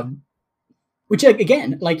 Yeah. Um, which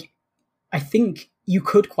again, like, I think you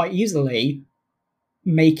could quite easily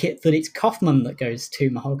make it that it's Kaufman that goes to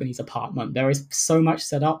Mahogany's apartment. There is so much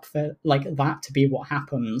set up for like that to be what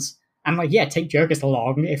happens. And like, yeah, take Jurgis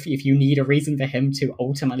along if you need a reason for him to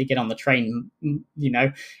ultimately get on the train.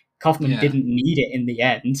 Kaufman Yeah. didn't need it in the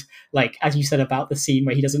end. Like, as you said about the scene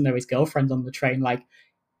where he doesn't know his girlfriend's on the train, like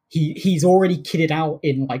he's already kitted out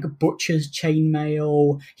in like butcher's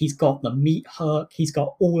chainmail. He's got the meat hook. He's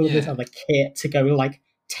got all of this Yeah. other kit to go like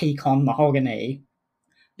take on Mahogany.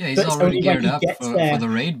 Yeah, he's But it's already only when geared he up gets for there the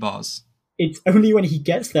raid boss. it's only when he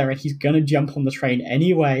gets there and he's gonna jump on the train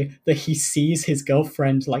anyway that he sees his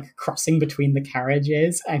girlfriend like crossing between the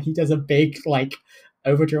carriages, and he does a big like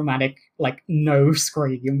overdramatic like no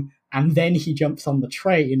scream, and then he jumps on the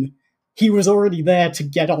train. He was already there to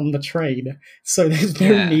get on the train, so there's no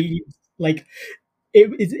Yeah. need. Like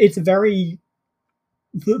it's very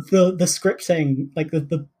the scripting, like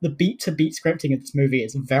the beat to beat scripting of this movie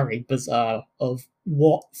is very bizarre, of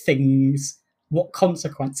what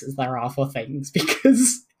consequences there are for things,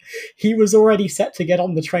 because he was already set to get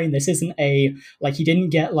on the train. This isn't a like he didn't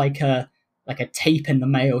get like a tape in the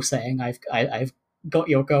mail saying I've got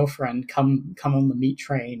your girlfriend, come on the meat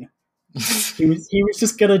train. He was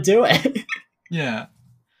just gonna do it. Yeah.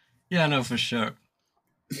 Yeah, no, for sure.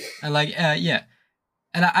 And like, yeah,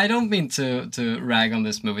 and I don't mean to rag on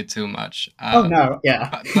this movie too much. Oh no,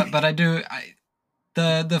 yeah. But I do.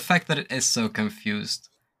 The fact that it is so confused,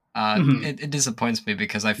 Mhm. it disappoints me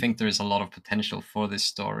because I think there is a lot of potential for this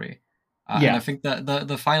story, and I Yeah. think that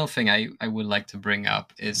the final thing I would like to bring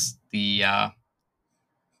up is the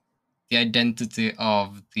identity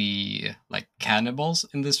of the like cannibals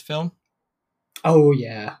in this film, Oh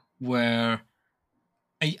yeah. where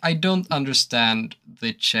I don't understand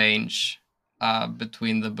the change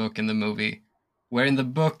between the book and the movie, where in the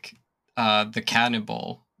book, the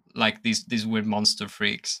cannibal, like these weird monster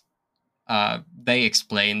freaks, they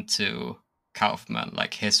explain to Kaufman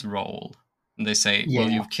like his role, and they say, "Well,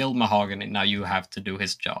 Yeah. you've killed Mahogany. Now you have to do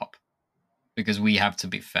his job because we have to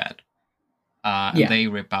be fed." And Yeah. they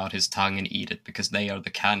rip out his tongue and eat it because they are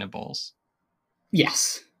the cannibals.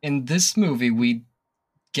 Yes. In this movie, we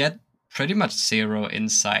get pretty much zero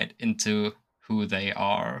insight into who they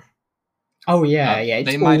are. Oh yeah, yeah. It's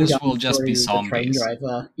They might all as done well just be through the train zombies.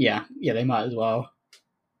 driver. Yeah, yeah. They might as well.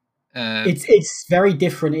 Uh, It's very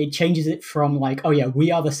different. It changes it from like, oh yeah,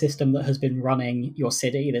 we are the system that has been running your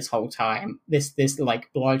city this whole time. This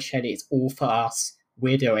like bloodshed is all for us.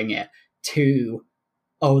 We're doing it. To,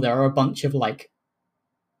 oh, there are a bunch of like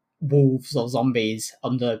wolves or zombies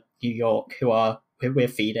under New York who we're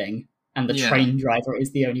feeding, and the yeah, train driver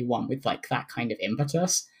is the only one with like that kind of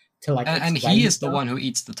impetus to like and he explain is the stuff. one who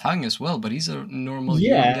eats the tongue as well, but he's a normal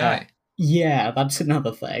human Yeah, guy, yeah, that's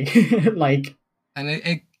another thing. Like, and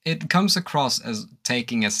it comes across as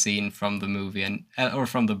taking a scene from the movie and or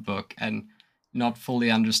from the book and not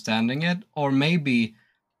fully understanding it, or maybe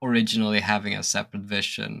originally having a separate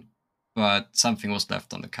vision, but something was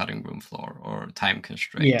left on the cutting room floor, or time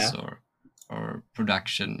constraints, yeah, or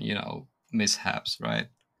production, mishaps, right?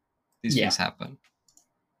 These yeah, things happen.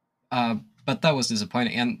 But that was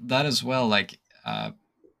disappointing, and that as well, like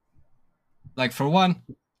for one,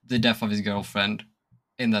 the death of his girlfriend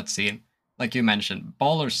in that scene, like you mentioned,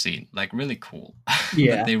 baller scene, like really cool that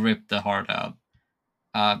yeah, they ripped the heart out.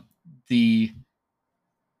 The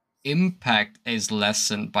impact is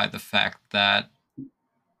lessened by the fact that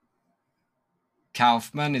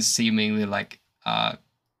Kaufman is seemingly like,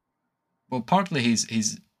 well, partly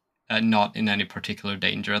he's not in any particular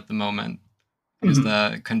danger at the moment because mhm,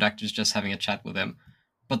 the conductor's just having a chat with him.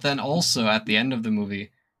 But then also at the end of the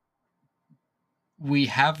movie, we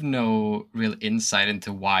have no real insight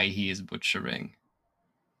into why he is butchering,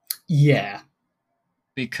 yeah,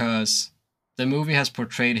 because the movie has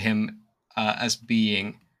portrayed him as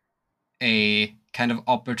being a kind of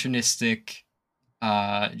opportunistic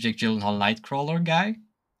Jake Gyllenhaal Nightcrawler guy.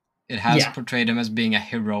 It has yeah, portrayed him as being a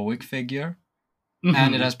heroic figure,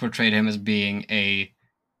 and it mhm, has portrayed him as being a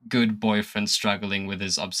good boyfriend struggling with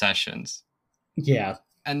his obsessions. yeah,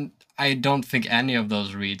 And I don't think any of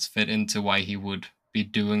those reads fit into why he would be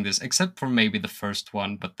doing this, except for maybe the first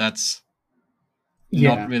one, but that's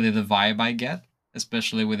not yeah, really the vibe I get,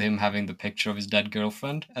 especially with him having the picture of his dead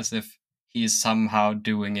girlfriend, as if he is somehow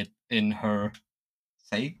doing it in her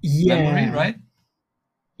say memory, yeah, right?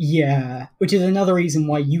 yeah. Which is another reason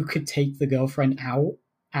why you could take the girlfriend out,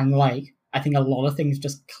 and like, I think a lot of things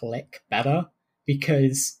just click better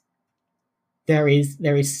because there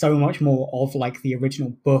is so much more of like the original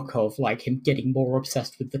book of like him getting more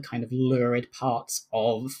obsessed with the kind of lurid parts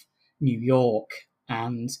of New York,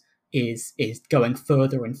 and is going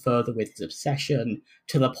further and further with his obsession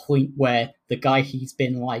to the point where the guy he's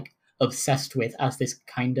been like obsessed with as this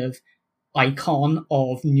kind of icon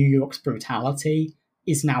of New York's brutality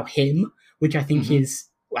is now him, which Mm-hmm.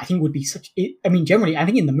 I think would be such. I mean, generally, I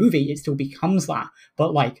think in the movie it still becomes that,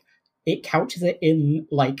 but like it couches it in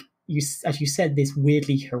like as you said, this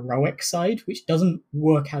weirdly heroic side, which doesn't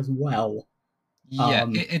work as well. Yeah,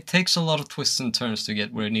 Um, it takes a lot of twists and turns to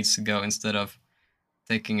get where it needs to go instead of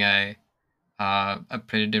taking a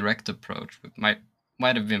pretty direct approach, which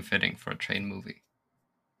might have been fitting for a train movie.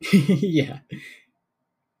 yeah.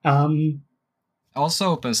 Um, Also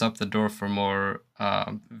opens up the door for more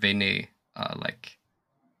Vinny like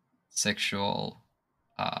sexual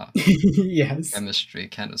uh, yes. chemistry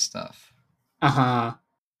kind of stuff. Uh huh.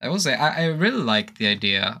 I will say I really like the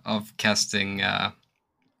idea of casting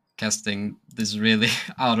this really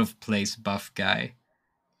out of place buff guy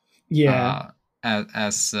Yeah. uh,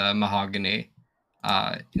 as Mahogany,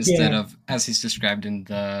 instead Yeah. of as he's described in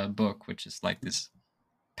the book, which is like this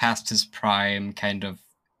past his prime kind of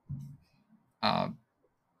uh,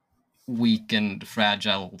 weakened,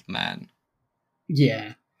 fragile old man.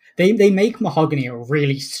 Yeah. They make Mahogany a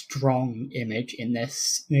really strong image in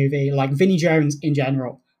this movie. Like Vinnie Jones in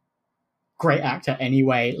general, great actor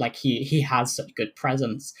anyway. Like he has such good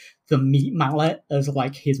presence. The meat mallet as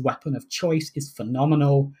like his weapon of choice is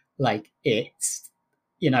phenomenal. Like it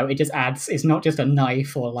just adds. It's not just a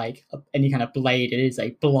knife or like any kind of blade. It is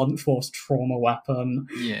a blunt force trauma weapon.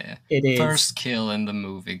 Yeah, It is first kill in the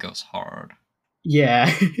movie goes hard.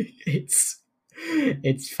 yeah.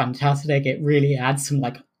 It's fantastic. It really adds some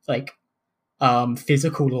like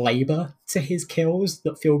physical labor to his kills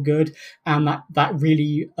that feel good, and that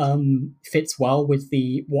really fits well with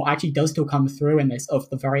the what actually does still come through in this of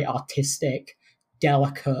the very artistic,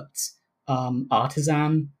 delicate,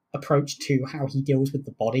 artisan approach to how he deals with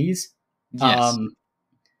the bodies. Yes. Um,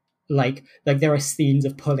 like there are scenes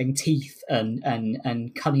of pulling teeth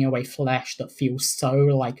and cutting away flesh that feel so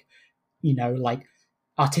like, like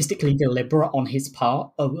artistically deliberate on his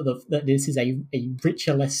part, that this is a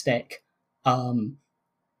ritualistic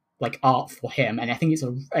like art for him, and I think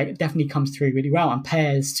it definitely comes through really well and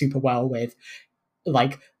pairs super well with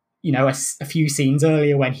like a few scenes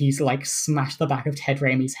earlier when he's like smashed the back of Ted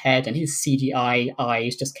Raimi's head and his CGI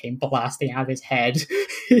eyes just came blasting out of his head.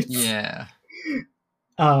 Yeah.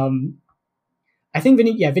 um I think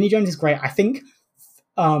Vinnie Jones is great. I think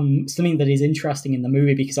something that is interesting in the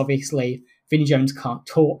movie, because obviously Vinnie Jones can't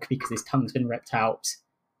talk because his tongue's been ripped out.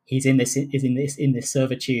 He's in this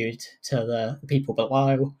servitude to the people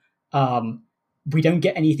below. We don't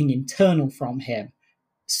get anything internal from him,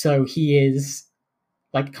 so he is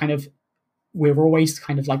like kind of we're always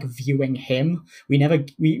kind of like viewing him. We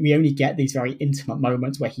only get these very intimate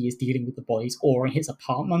moments where he is dealing with the bodies or in his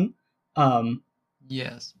apartment.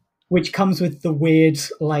 Yes. Which comes with the weird,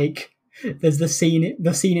 like, there's the scene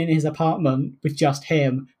in his apartment with just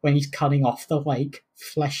him when he's cutting off the like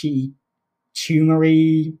fleshy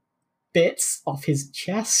tumory bits off his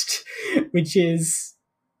chest, which is,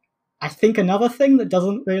 I think, another thing that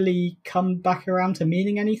doesn't really come back around to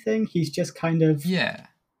meaning anything. He's just kind of, Yeah.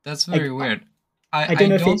 That's like, very weird. I don't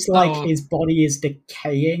know if it's like know, his body is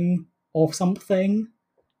decaying or something.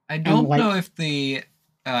 I And don't like, know if the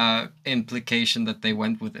implication that they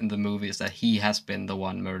went with in the movie is that he has been the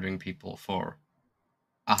one murdering people for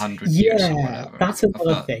 100 years or yeah, whatever. that's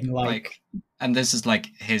another thing. Like, and this is like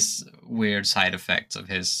his weird side effects of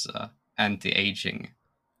his anti-aging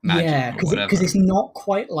magic yeah, or because whatever. it's not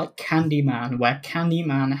quite like Candyman, where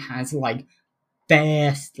Candyman has like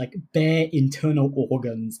bare internal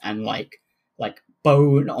organs and like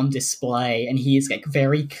bone on display, and he is like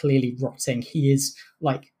very clearly rotting. He is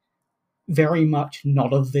like very much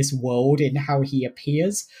not of this world in how he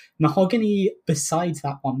appears. Mahogany, besides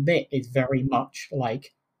that one bit, is very much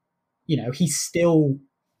like, he's still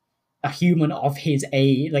a human of his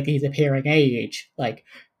age, like his appearing age. Like,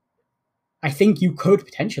 I think you could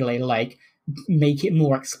potentially like make it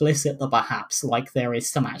more explicit that perhaps like there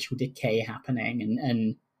is some actual decay happening,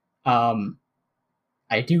 and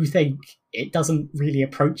I do think it doesn't really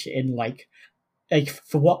approach it in like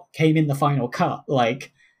for what came in the final cut.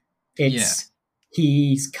 Like, Yeah. it's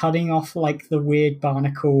he's cutting off like the weird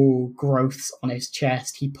barnacle growths on his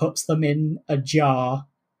chest. He puts them in a jar,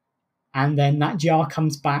 and then that jar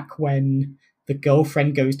comes back when the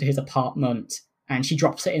girlfriend goes to his apartment, and she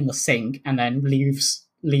drops it in the sink and then leaves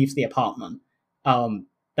the apartment.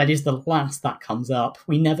 That is the last that comes up.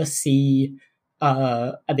 We never see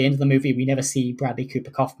at the end of the movie, we never see Bradley Cooper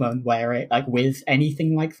Kaufman wear it like with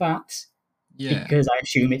anything like that, Yeah. because I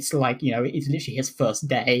assume it's like, it's literally his first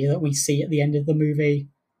day that we see at the end of the movie.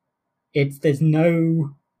 There's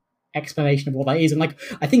no explanation of what that is, and like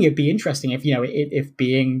I think it'd be interesting if if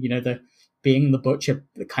being being the butcher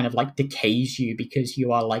kind of like decays you because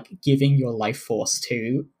you are like giving your life force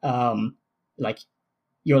to like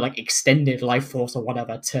your like extended life force or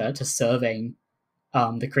whatever to serving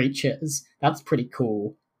the creatures. That's pretty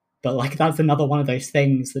cool, but like that's another one of those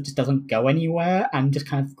things that just doesn't go anywhere and just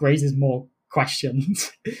kind of raises more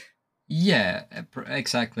questions. Yeah,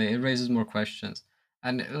 exactly. It raises more questions.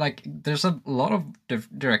 And like there's a lot of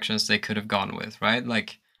directions they could have gone with, right?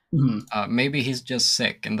 Like Mhm. maybe he's just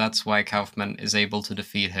sick and that's why Kaufman is able to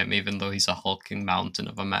defeat him even though he's a hulking mountain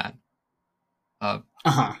of a man.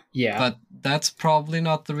 Yeah. But that's probably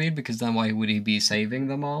not the read, because then why would he be saving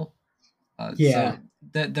them all? Yeah.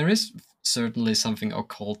 So there is certainly something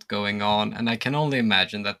occult going on, and I can only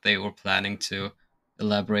imagine that they were planning to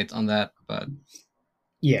elaborate on that. But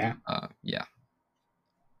Yeah. yeah,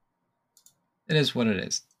 it is what it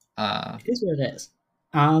is. It is what it is.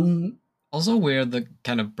 Also weird the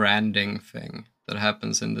kind of branding thing that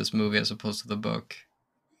happens in this movie as opposed to the book,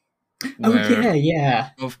 Oh where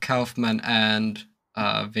yeah. both Kaufman and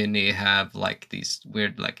Vinny have like these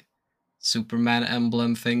weird like Superman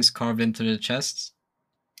emblem things carved into their chests,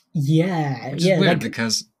 Yeah. which is Yeah. weird Like,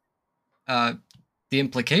 because the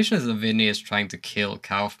implication is that Vinny is trying to kill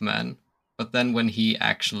Kaufman, but then when he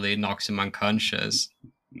actually knocks him unconscious,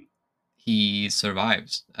 he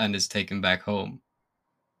survives and is taken back home.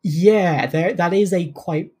 yeah, that is a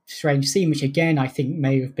quite strange scene, which again I think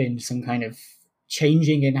may have been some kind of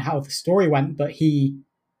changing in how the story went. But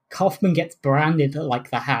Kaufman gets branded at like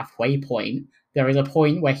the halfway point. There is a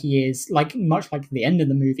point where he is like much like the end of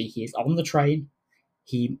the movie. He is on the train.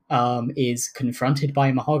 He is confronted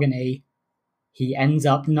by Mahogany. He ends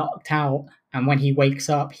up knocked out, and when he wakes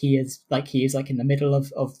up, he is like in the middle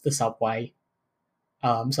of the subway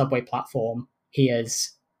platform. He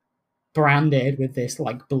is branded with this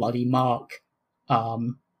like bloody mark,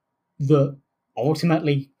 that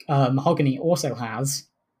ultimately Mahogany also has.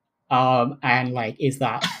 And like, is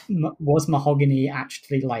that was Mahogany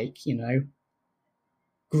actually like, you know,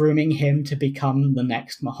 grooming him to become the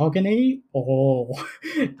next Mahogany, or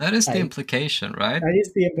That is the like, implication, right? that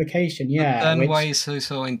is the implication, But yeah. then why Which, is he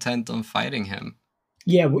so intent on fighting him?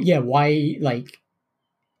 yeah, yeah. Why, like,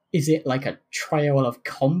 is it like a trial of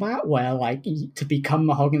combat where like to become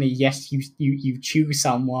Mahogany, yes, you choose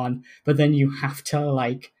someone, but then you have to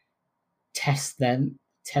like test them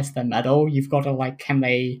test their metal. You've got to like, can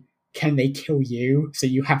they kill you? So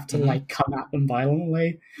you have to Mm-hmm. like come at them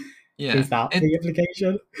violently. Yeah, Is that the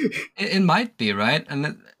implication? it might be, right,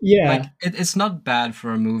 and Yeah. it's not bad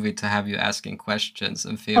for a movie to have you asking questions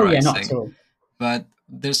and Oh yeah, not at theorizing, all. but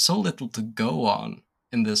there's so little to go on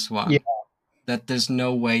in this Yeah. one that there's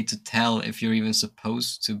no way to tell if you're even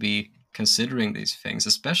supposed to be considering these things,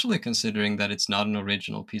 especially considering that it's not an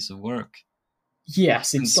original piece of work.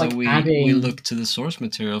 Yes, And it's so like we adding. look to the source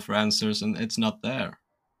material for answers, and it's not there.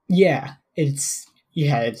 Yeah,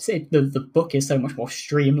 the book is so much more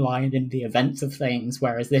streamlined in the events of things,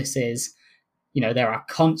 whereas this is, you know, there are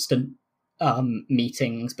constant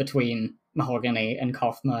meetings between Mahogany and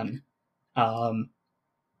Kaufman. Um,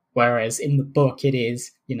 Whereas in the book, it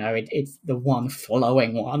is, you know, it's the one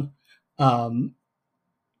flowing one. Um,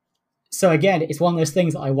 so again, it's one of those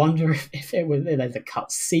things that I wonder if it was, if there's a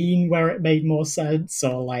cut scene where it made more sense,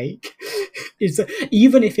 or like, is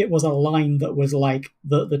even if it was a line that was like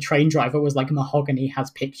the train driver was like, Mahogany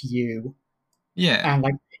has picked you, Yeah. and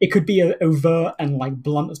like it could be overt and like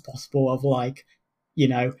blunt as possible of like, you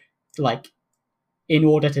know, like, in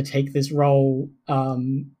order to take this role,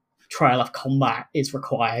 trial of combat is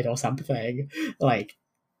required or something. Like,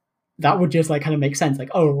 that would just like kind of make sense.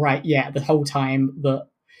 Like, oh right, yeah, the whole time that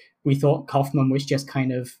we thought Kaufman was just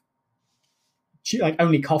kind of like,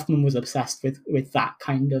 only Kaufman was obsessed with that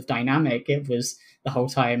kind of dynamic. It was the whole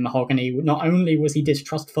time Mahogany. Not only was he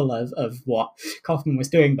distrustful of what Kaufman was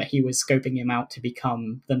doing, but he was scoping him out to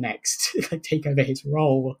become the next, like, take over his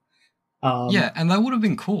role. Yeah, and that would have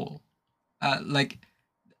been cool. Like,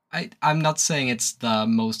 I'm not saying it's the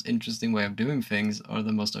most interesting way of doing things or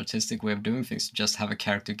the most artistic way of doing things to just have a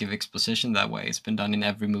character give exposition that way. It's been done in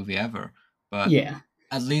every movie ever. But Yeah.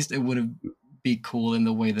 at least it would have be cool in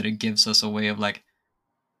the way that it gives us a way of like,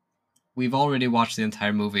 we've already watched the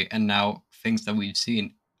entire movie and now things that we've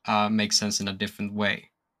seen make sense in a different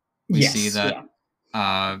way. We see Yes. that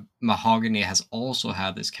Yeah. Mahogany has also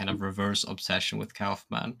had this kind of reverse obsession with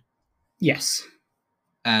Kaufman, Yes.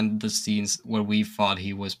 and the scenes where we thought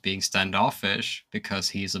he was being standoffish because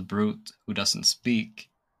he's a brute who doesn't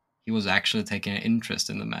speak, he was actually taking an interest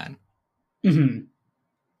in the man. Mm-hmm.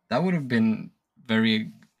 That would have been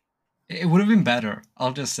very. It would have been better.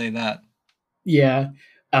 I'll just say that. Yeah.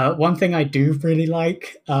 One thing I do really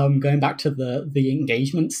like, going back to the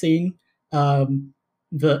engagement scene,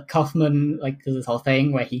 that Kaufman, like, there's this whole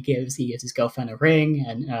thing where he gives his girlfriend a ring,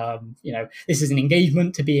 and you know, this is an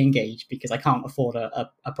engagement to be engaged because I can't afford a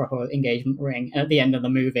proper engagement ring. And at the end of the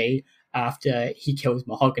movie, after he kills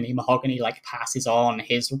Mahogany, Mahogany like passes on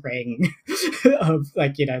his ring of,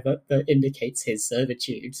 like, you know, that indicates his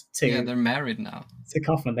servitude Yeah, they're married now. to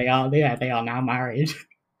Kaufman. They are now married.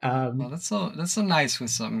 Well, that's so nice with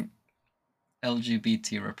some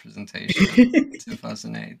LGBT representation in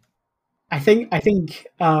 2008. I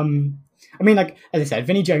mean, like, as I said,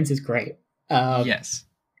 Vinnie Jones is great. Yes.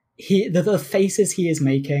 The faces he is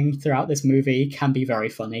making throughout this movie can be very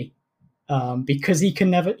funny, because he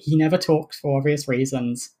never talks for obvious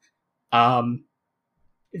reasons. Um,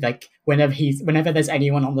 like, whenever there's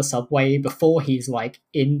anyone on the subway, before he's like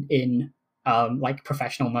in like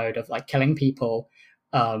professional mode of like killing people,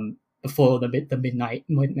 before the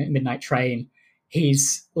midnight train,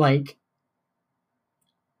 he's like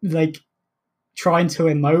trying to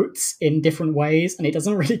emote in different ways, and it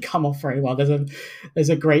doesn't really come off very well. There's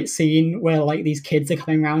a great scene where like these kids are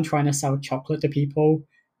coming around trying to sell chocolate to people,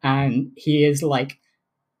 and he is like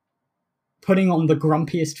putting on the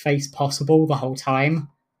grumpiest face possible the whole time.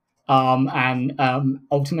 And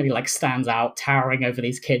ultimately like stands out towering over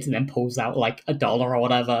these kids, and then pulls out like $1 or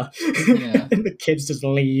whatever, Yeah. and the kids just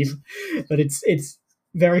leave. But it's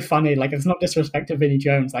very funny. Like, it's not disrespect to Vinnie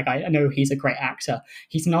Jones. Like, I know he's a great actor.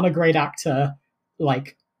 He's not a great actor.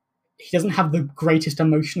 Like, he doesn't have the greatest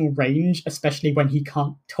emotional range, especially when he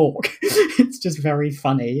can't talk. It's just very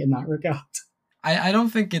funny in that regard. I don't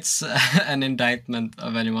think it's an indictment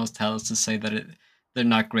of anyone's talents to say that they're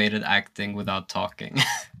not great at acting without talking.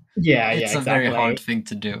 Yeah, yeah, It's a very hard exactly. thing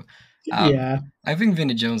to do. Um, Yeah. I think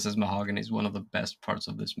Vinnie Jones as Mahogany is one of the best parts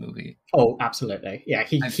of this movie. Oh, absolutely. Yeah,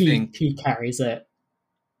 he I he think he carries it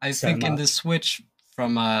I so think in the much. switch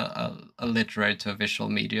from a literary to a visual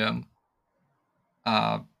medium,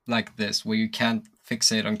 like this, where you can't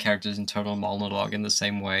fixate on characters' internal monologue in the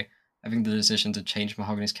same way, I think the decision to change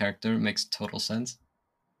Mahogany's character makes total sense.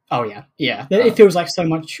 Oh yeah, yeah. It Uh, feels like so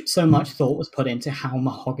much thought was put into how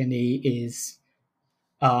Mahogany is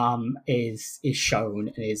shown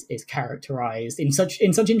and is characterized in such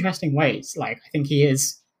interesting ways. Like I think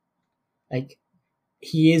like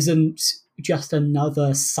he isn't just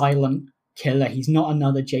another silent killer. He's not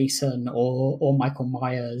another Jason or Michael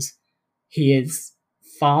Myers. He is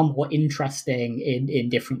far more interesting in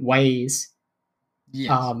different ways. yes,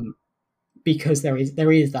 Um, because there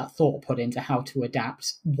is that thought put into how to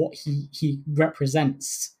adapt what he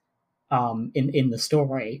represents in the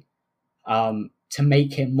story, to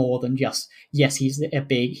make him more than just, yes, he's a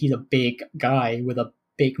big guy with a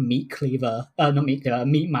big meat cleaver, not meat cleaver, a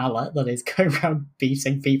meat mallet that is going around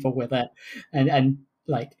beating people with it and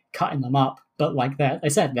like cutting them up. But like that, I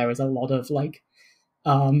said, there is a lot of like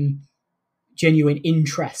um genuine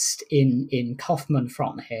interest in Kaufman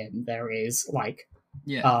from him. There is like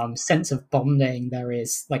yeah, sense of bonding. There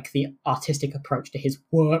is like the artistic approach to his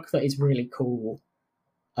work that is really cool.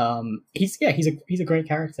 He's a great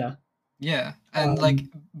character. yeah, and like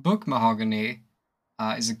Um, Book Mahogany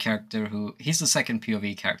is a character who he's the second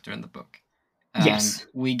POV character in the book, and yes.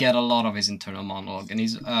 we get a lot of his internal monologue, and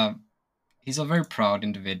he's a very proud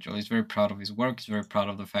individual. He's very proud of his work. He's very proud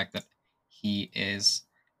of the fact that he is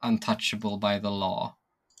untouchable by the law,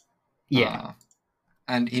 Yeah. uh,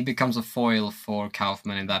 and he becomes a foil for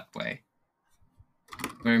Kaufman in that way.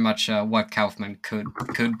 Very much what Kaufman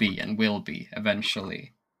could be and will be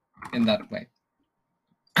eventually in that way.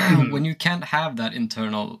 When Mhm. you can't have that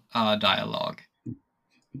internal dialogue,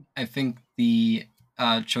 I think the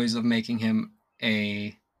choice of making him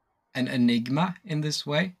an enigma in this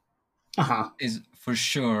way Uh-huh. is for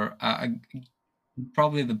sure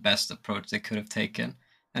probably the best approach they could have taken,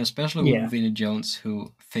 and especially with Yeah. Vinnie Jones,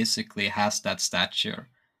 who physically has that stature.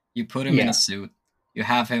 You put him in a Yeah. suit, you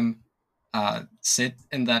have him sit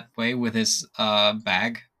in that way with his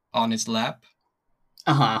bag on his lap.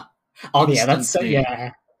 Uh-huh. Oh yeah, that's so Instantly,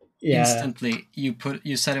 yeah. Yeah. instantly,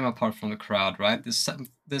 you set him apart from the crowd, right?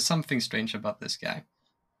 There's something strange about this guy.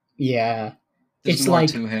 Yeah. There's It's more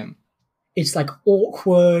like to him. it's like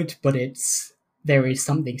awkward, but there is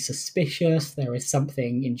something suspicious, there is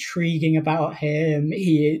something intriguing about him.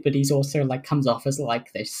 But he's also like comes off as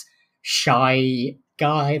like this shy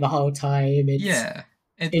guy the whole time. Yeah,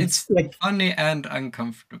 it's It's like funny and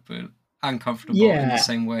uncomfortable in the yeah.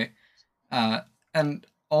 same way. Uh, and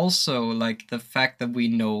also, like, the fact that we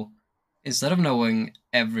know, instead of knowing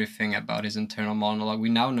everything about his internal monologue, we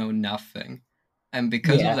now know nothing. And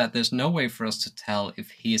because of Yeah. that, there's no way for us to tell if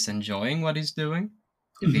he is enjoying what he's doing,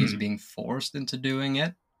 if he is Mhm. being forced into doing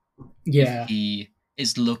it, if Yeah. he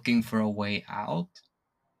is looking for a way out.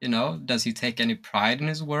 You know, does he take any pride in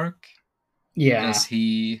his work? Yeah. Does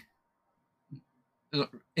he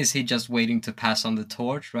is he just waiting to pass on the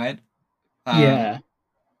torch, right? Um, Yeah.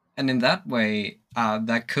 and in that way,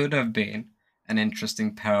 that could have been an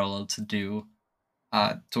interesting parallel to do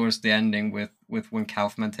towards the ending with when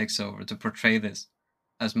Kaufman takes over to portray this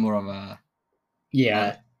as more of uh,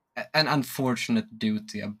 Yeah. an unfortunate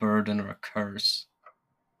duty, a burden, or a curse,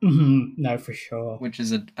 No, for sure. which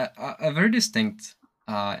is a very distinct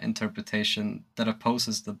interpretation that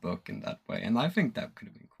opposes the book in that way. And I think that could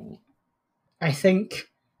have been cool. I think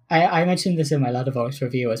I mentioned this in my Letterboxd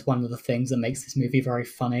review as one of the things that makes this movie very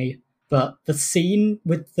funny. But the scene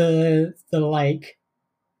with the like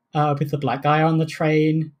with the black guy on the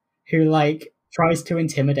train who like tries to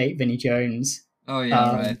intimidate Vinnie Jones, Oh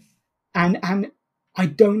yeah, right. um, and I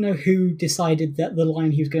don't know who decided that the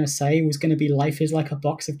line he was going to say was going to be "Life is like a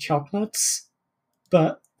box of chocolates,"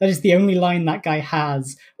 but that is the only line that guy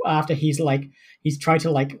has after he's tried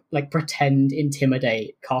to like pretend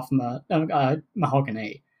intimidate Kaufman,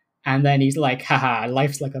 Mahogany, and then he's like, haha,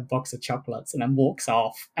 life's like a box of chocolates, and then walks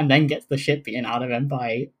off and then gets the shit beaten out of him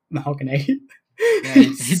by Mahogany. Yeah, he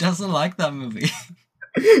it's, doesn't like that movie.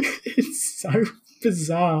 it's so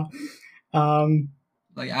bizarre. um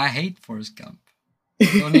Like, I hate Forrest Gump.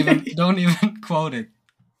 Don't even quote it.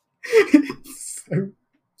 so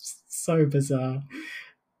so bizarre.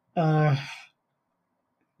 uh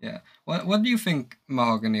Yeah. What do you think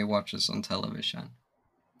Mahogany watches on television?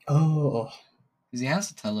 oh, Because he has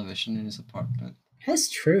a television in his apartment. that's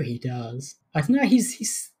true. He does. I don't know.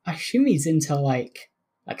 He's. I assume he's into like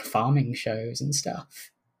farming shows and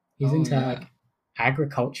stuff. He's Oh into yeah. like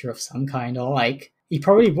agriculture of some kind, or like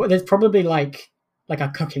there's probably like a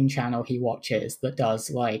cooking channel he watches that does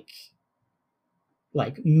like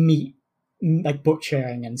meat, like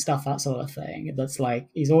butchering and stuff, that sort of thing. That's like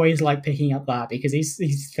he's always like picking up that because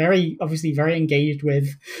he's very obviously very engaged with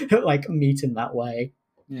like meat in that way.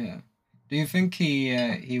 Yeah. Do you think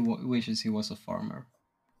he wishes he was a farmer?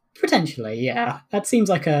 Potentially, yeah. That seems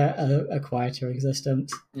like a quieter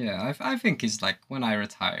existence. Yeah, I think he's like, when I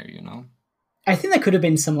retire, you know. I think there could have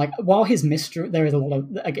been some like while his mystery there is a lot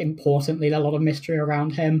of like importantly a lot of mystery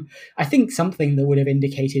around him. I think something that would have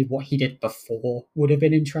indicated what he did before would have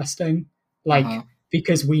been interesting. Like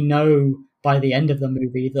because we know by the end of the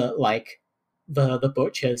movie that like the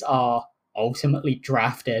butchers are ultimately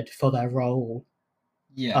drafted for their role.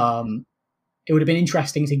 Yeah. It would have been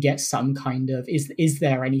interesting to get some kind of is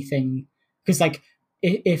there anything because like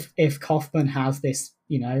if Kaufman has this,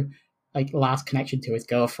 you know, like last connection to his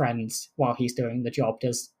girlfriend while he's doing the job,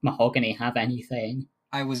 does Mahogany have anything?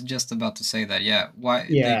 I was just about to say that. Yeah, why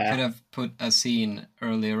they Yeah, could have put a scene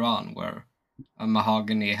earlier on where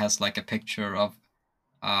Mahogany has like a picture of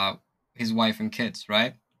his wife and kids,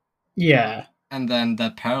 right? yeah, And then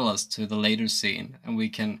that parallels to the later scene, and we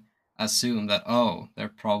can assume that, oh, they're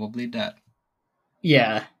probably dead.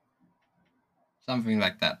 yeah, Something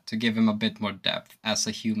like that, to give him a bit more depth as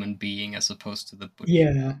a human being as opposed to the butcher.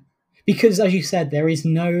 yeah. Because as you said, there is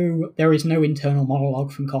no internal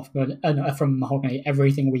monologue from Kaufman from Mahogany.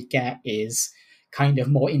 Everything we get is kind of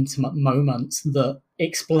more intimate moments that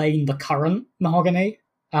explain the current Mahogany,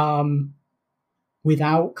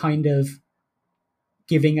 without kind of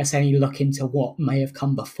giving us any look into what may have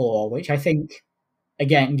come before, which I think,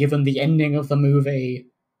 again, given the ending of the movie,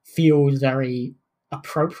 feels very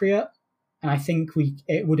appropriate. And I think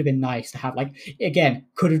it would have been nice to have, like, again,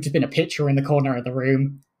 could have just been a picture in the corner of the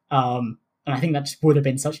room. And I think that just would have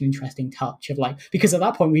been such an interesting touch of like, because at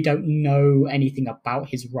that point we don't know anything about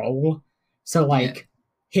his role. So like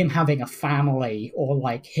him having a family or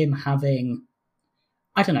like him having,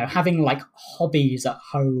 I don't know, having like hobbies at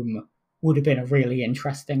home would have been a really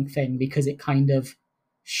interesting thing because it kind of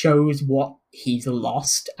shows what he's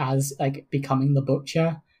lost as like becoming the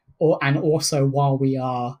butcher, and also while we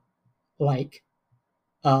are like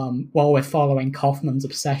while we're following Kaufman's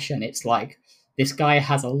obsession, it's like this guy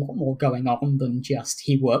has a lot more going on than just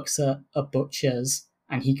he works at a butcher's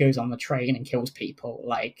and he goes on the train and kills people.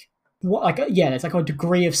 Like what? Like yeah, there's like a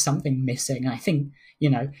degree of something missing. And I think, you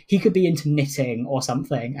know, he could be into knitting or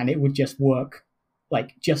something, and it would just work,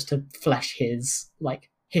 like just to flesh his like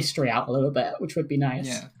history out a little bit, which would be nice.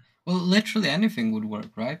 Yeah. Well, literally anything would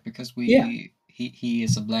work, right? Because he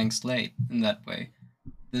is a blank slate in that way.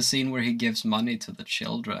 The scene where he gives money to the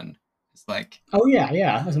children is like, oh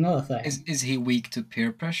yeah, that's another thing. Is he weak to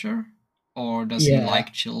peer pressure, or does he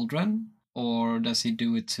like children, or does he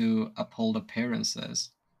do it to uphold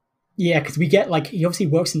appearances? Yeah, because we get like he obviously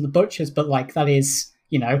works in the butchers, but like that is,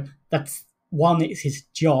 you know, that's one, it's his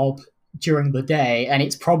job during the day, and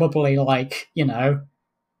it's probably like, you know,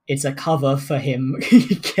 it's a cover for him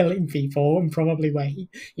killing people, and probably where he,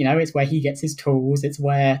 you know, it's where he gets his tools. It's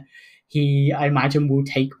where he, I imagine, will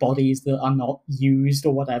take bodies that are not used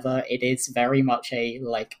or whatever. It is very much a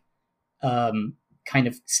like kind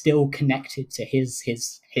of still connected to his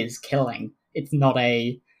killing. It's not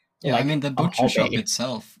a yeah. like, I mean, the butcher shop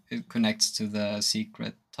itself, it connects to the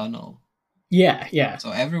secret tunnel. Yeah.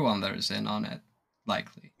 So everyone there is in on it,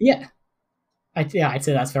 likely. Yeah, I'd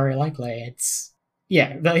say that's very likely. It's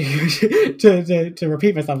to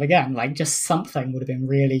repeat myself again, like just something would have been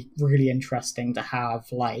really, really interesting to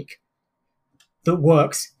have, like that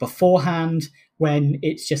works beforehand when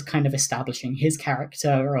it's just kind of establishing his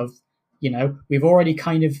character of, you know, we've already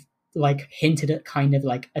kind of like hinted at kind of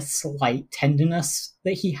like a slight tenderness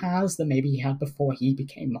that he has that maybe he had before he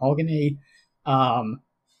became Mahogany. And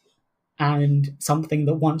something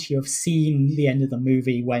that once you have seen the end of the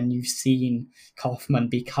movie, when you've seen Kaufman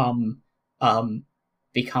become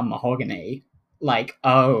Mahogany, like,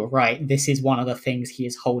 oh right, this is one of the things he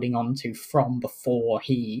is holding on to from before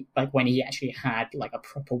he, like when he actually had like a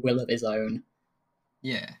proper will of his own.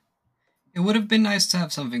 Yeah, it would have been nice to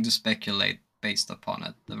have something to speculate based upon it,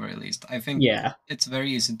 at the very least. I think it's very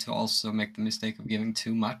easy to also make the mistake of giving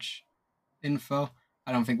too much info.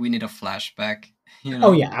 I don't think we need a flashback, you know.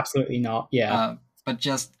 Oh yeah, absolutely not. Yeah, but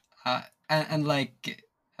just and like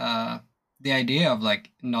the idea of like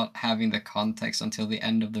not having the context until the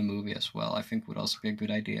end of the movie as well, I think would also be a good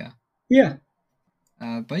idea. Yeah.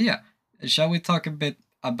 But yeah, shall we talk a bit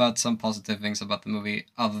about some positive things about the movie?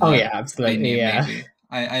 Other than absolutely. Yeah. Maybe.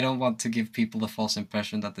 I don't want to give people the false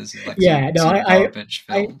impression that this is like some garbage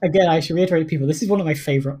film. Again, I should reiterate to people, this is one of my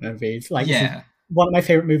favorite movies. Like, yeah, one of my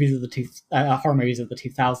favorite movies of the horror movies of the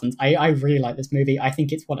 2000s. I really like this movie. I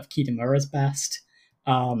think it's one of Kitamura's best.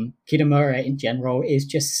 Kitamura in general is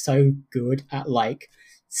just so good at like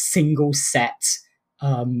single set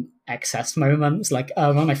excess moments. Like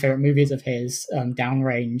one of my favorite movies of his,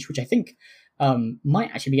 Downrange, which I think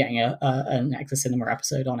might actually be getting an Access Cinema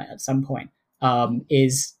episode on it at some point,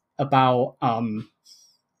 is about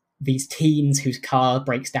these teens whose car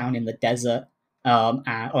breaks down in the desert,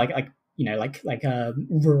 and like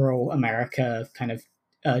rural America kind of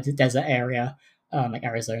desert area, like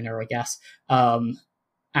Arizona, I guess.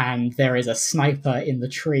 And there is a sniper in the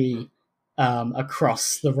tree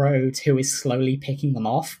across the road who is slowly picking them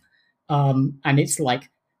off. And it's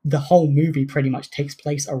like the whole movie pretty much takes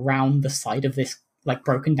place around the side of this like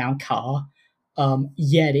broken down car.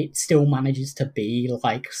 Yet it still manages to be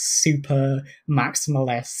like super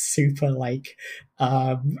maximalist, super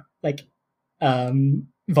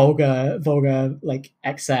vulgar like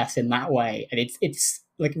excess in that way, and it's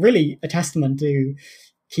like really a testament to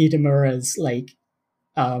Kitamura's like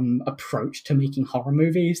approach to making horror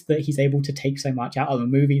movies, that he's able to take so much out of a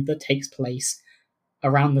movie that takes place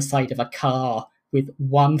around the side of a car with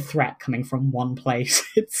one threat coming from one place.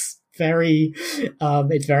 It's very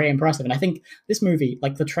impressive, and I think this movie,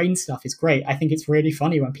 like the train stuff, is great. I think it's really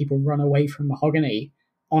funny when people run away from Mahogany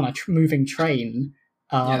on a moving train.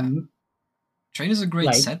 Yeah. Train is a great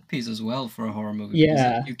Like, set piece as well for a horror movie.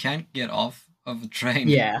 yeah, Because you can't get off of a train.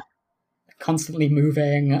 yeah, constantly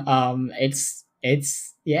moving.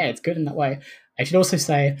 It's good in that way. I should also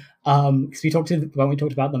say, because when we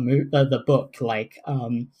talked about the book, like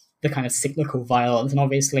the kind of cyclical violence, and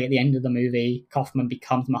obviously at the end of the movie, Kaufman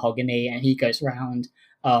becomes Mahogany, and he goes around.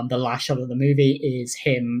 The last shot of the movie is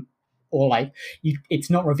him, or like it's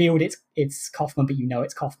not revealed it's Kaufman, but you know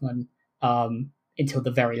it's Kaufman until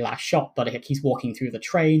the very last shot. But he's walking through the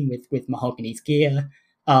train with Mahogany's gear.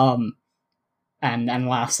 And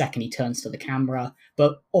last second he turns to the camera,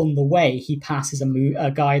 but on the way he passes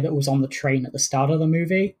a guy that was on the train at the start of the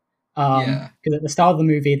movie. Because at the start of the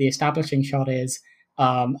movie, the establishing shot is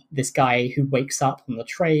this guy who wakes up on the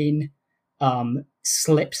train,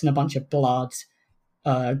 slips in a bunch of blood,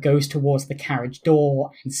 goes towards the carriage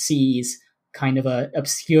door and sees kind of a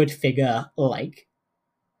obscured figure like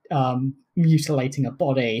mutilating a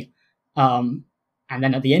body. And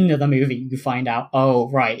then at the end of the movie, you find out, oh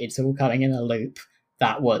right, it's all coming in a loop.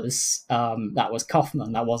 That was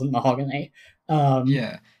Kaufman. That wasn't Mahogany.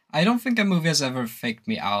 Yeah, I don't think a movie has ever faked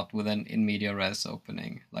me out with an in media res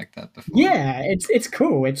opening like that before. Yeah, it's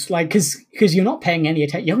cool. It's like because you're not paying any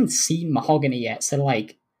attention. You haven't seen Mahogany yet, so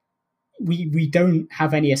like we don't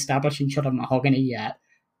have any establishing shot of Mahogany yet.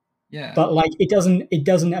 Yeah, but like it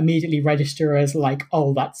doesn't immediately register as like,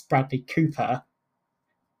 oh, that's Bradley Cooper.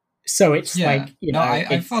 So it's like, you know,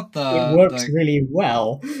 I thought it works really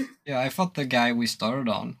well. Yeah, I thought the guy we started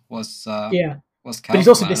on was Kaufman, but he's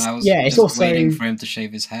also I was it's also waiting for him to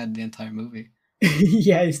shave his head the entire movie.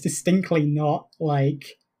 Yeah, it's distinctly not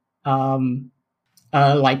like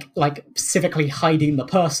specifically hiding the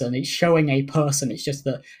person. It's showing a person. It's just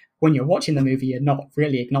that when you're watching the movie, you're not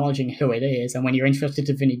really acknowledging who it is, and when you're introduced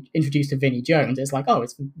to Vinnie Jones, it's like, oh,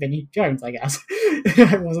 it's Vinnie Jones, I guess.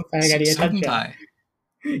 I wasn't paying any attention.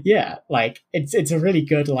 Yeah, like it's a really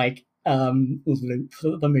good like loop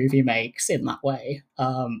that the movie makes in that way.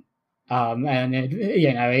 And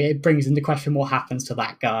it brings into question what happens to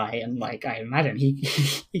that guy, and like I imagine he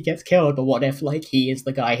he gets killed, but what if like he is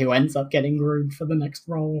the guy who ends up getting groomed for the next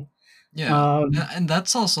role? Yeah, and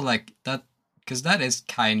that's also like that, because that is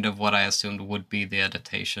kind of what I assumed would be the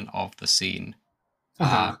adaptation of the scene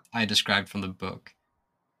I described from the book,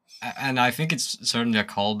 and I think it's certainly a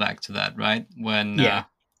callback to that, right? When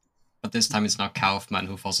but this time it's not Kaufman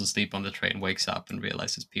who falls asleep on the train, wakes up, and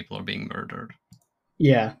realizes people are being murdered.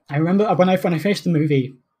 Yeah, I remember when I finished the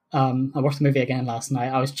movie. I watched the movie again last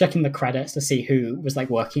night. I was checking the credits to see who was like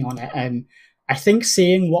working on it, and I think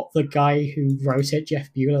seeing what the guy who wrote it, Jeff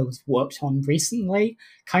Bueller, has worked on recently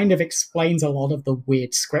kind of explains a lot of the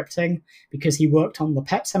weird scripting, because he worked on the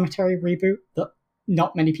Pet Sematary reboot that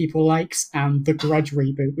not many people likes, and the Grudge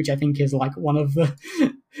reboot, which I think is like one of the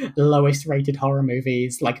lowest rated horror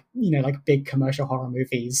movies, like, you know, like big commercial horror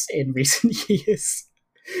movies in recent years.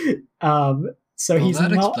 So he's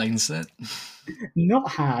that explains it.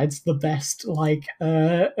 Not had the best like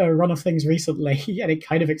run of things recently, and it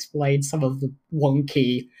kind of explains some of the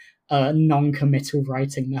wonky, non-committal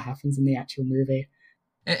writing that happens in the actual movie.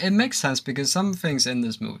 It makes sense, because some things in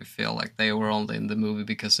this movie feel like they were only in the movie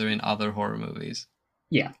because they're in other horror movies.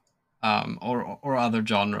 Yeah. Or other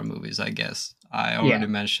genre movies, I guess. I already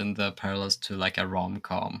mentioned the parallels to like a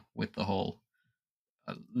rom-com with the whole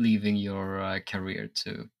leaving your career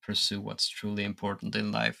to pursue what's truly important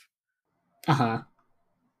in life. Uh-huh.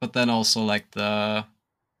 But then also like the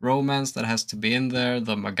romance that has to be in there,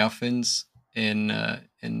 the MacGuffins in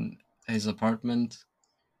his apartment,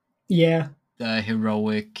 Yeah. the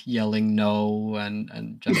heroic yelling no and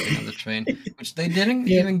jumping on the train, which they didn't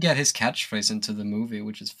Yeah. even get his catchphrase into the movie,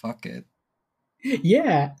 which is fuck it.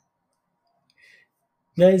 Yeah.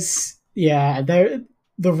 There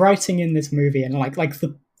the writing in this movie and like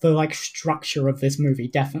the like structure of this movie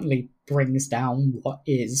definitely brings down what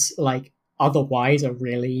is like otherwise a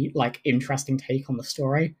really like interesting take on the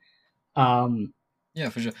story. Yeah,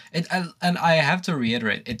 for sure. And I have to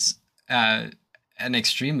reiterate, it's uh, an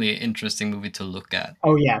extremely interesting movie to look at.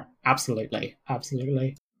 Oh yeah, absolutely.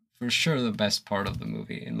 Absolutely. For sure, the best part of the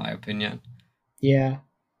movie, in my opinion. Yeah.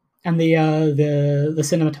 And the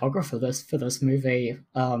cinematographer for this movie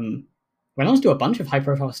went on to do a bunch of high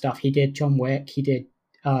profile stuff. He did John Wick, he did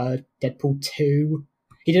Deadpool 2.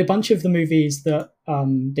 He did a bunch of the movies that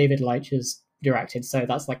David Leitch has directed, so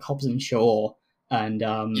that's like Hobbs and Shaw and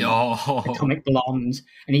Yo, Atomic Blonde.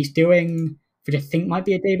 And he's doing, which I think might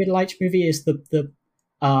be a David Leitch movie, is the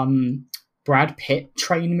Brad Pitt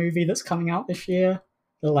train movie that's coming out this year.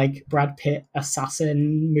 The like Brad Pitt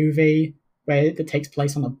assassin movie where it takes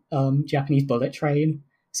place on a Japanese bullet train.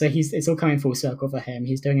 So it's all coming full circle for him.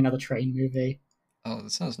 He's doing another train movie. oh,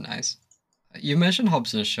 that sounds nice. You mentioned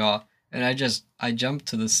Hobbs and Shaw, and I jumped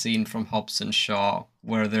to the scene from Hobbs and Shaw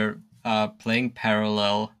where they're playing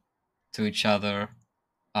parallel to each other,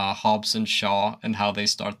 Hobbs and Shaw, and how they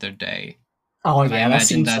start their day. Oh And I yeah, that imagine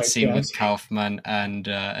seems so that scene good. with Kaufman and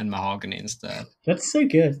Mahogany instead. That's so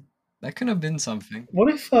good. That could have been something.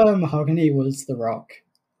 What if Mahogany was The Rock?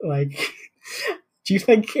 Like, do you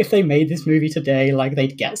think if they made this movie today, like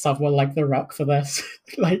they'd get someone like The Rock for this?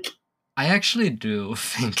 Like, I actually do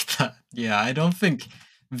think that. Yeah, I don't think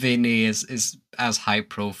Vinny is as high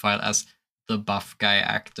profile as the buff guy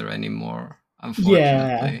actor anymore, yeah,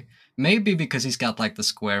 unfortunately. Maybe because he's got like the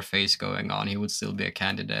square face going on, he would still be a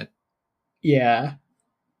candidate. yeah,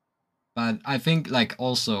 But I think like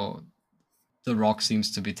also The Rock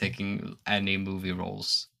seems to be taking any movie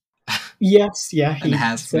roles yes, yeah, and he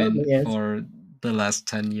has been certainly is. for the last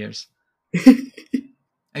 10 years.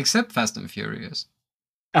 Except Fast and Furious.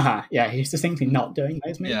 Yeah, he's distinctly not doing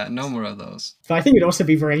those movies. Yeah, no more of those. But I think it'd also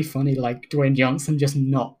be very funny, like Dwayne Johnson just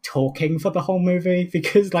not talking for the whole movie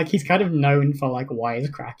because, like, he's kind of known for like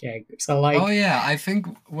wisecracking. So, like, Oh yeah, I think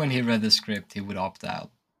when he read the script, he would opt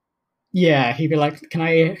out. yeah, he'd be like, "Can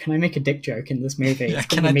I make a dick joke in this movie? Yeah, It's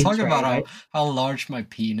got can the I meat talk tray, about right? how large my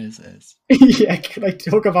penis is? Yeah, can I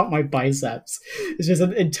talk about my biceps?" It's just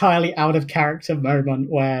an entirely out of character moment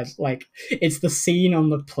where, like, it's the scene on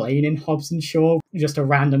the plane in Hobbs and Shaw, just a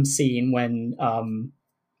random scene when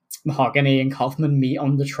Mahogany and Kaufman meet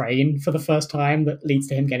on the train for the first time that leads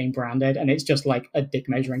to him getting branded, and it's just like a dick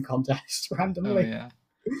measuring contest Oh randomly. yeah.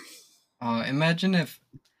 Oh, imagine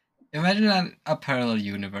a parallel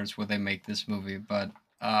universe where they make this movie, but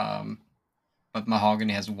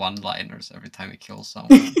Mahogany has one-liners every time he kills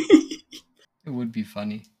someone. It would be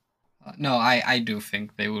funny. No, I do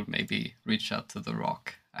think they would maybe reach out to The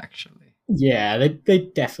Rock, actually. Yeah, they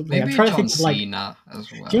definitely. I'm Maybe trying to John think of like Cena as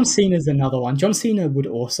John well. Cena's another one. John Cena would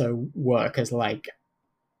also work as like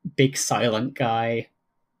big silent guy.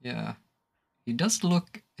 Yeah. He does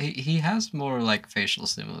look. He has more like facial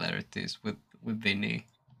similarities with Vinny.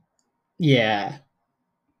 Yeah,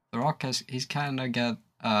 The Rock has. He's kind of got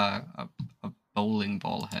a bowling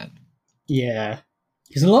ball head. yeah.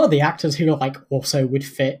 Because a lot of the actors who like also would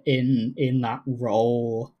fit in that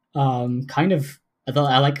role, kind of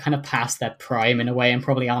are like kind of past their prime in a way, and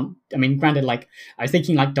probably aren't. I mean, granted, like I was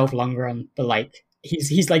thinking like Dolph Lundgren, but like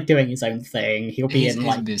he's like doing his own thing. He'll be in He's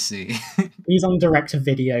like busy. he's on direct to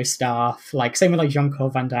video stuff. Like same with like Jean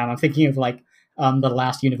Claude Van Damme. I'm thinking of like the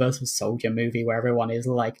last Universal Soldier movie where everyone is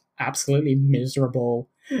like absolutely miserable,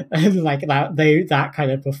 and like that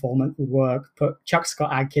kind of performance would work. Put Chuck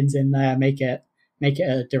Scott Adkins in there, make it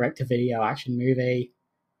a direct to video action movie.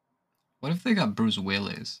 What if they got Bruce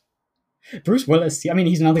Willis? Bruce Willis. I mean,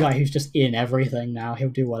 he's another guy who's just in everything now. He'll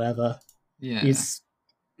do whatever. Yeah. He's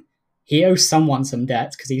he owes someone some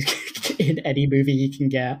debts because he's in any movie he can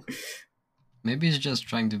get. Maybe he's just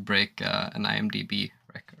trying to break an IMDb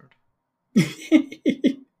record.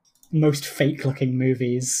 Most fake looking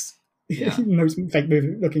movies. Yeah. Most fake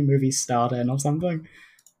looking movies starred in or something.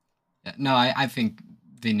 Yeah. No, I think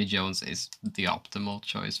Vinnie Jones is the optimal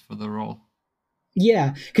choice for the role.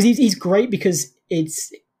 Yeah, because he's great because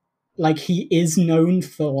it's like he is known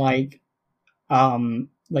for like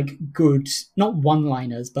good not one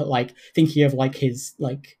liners but like thinking of like his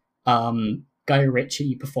like Guy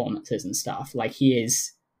Ritchie performances and stuff. Like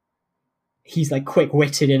he's like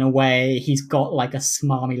quick-witted in a way. He's got like a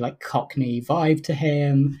smarmy like Cockney vibe to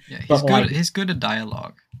him. Yeah, he's but good. like He's good at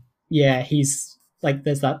dialogue. yeah, he's like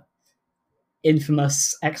there's that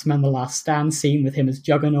infamous X-Men: The Last Stand scene with him as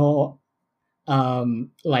Juggernaut.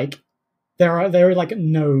 Like there are like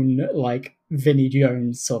known like Vinnie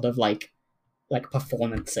Jones sort of like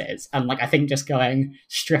performances, and like I think just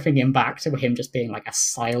stripping him back to him just being like a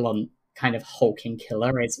silent kind of hulking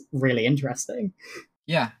killer is really interesting.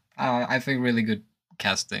 Yeah, I think really good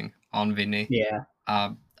casting on Vinny. Yeah.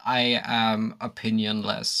 I am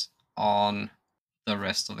opinionless on the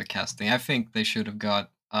rest of the casting. I think they should have got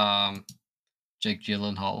Jake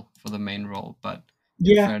Gyllenhaal for the main role, but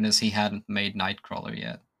in Yeah. fairness, he hadn't made Nightcrawler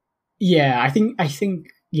yet. Yeah, I think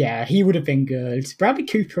yeah, he would have been good. Bradley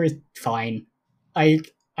Cooper is fine. I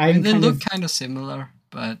mean, they look kind of similar,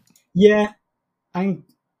 but yeah, I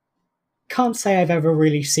can't say I've ever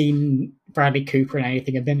really seen Bradley Cooper in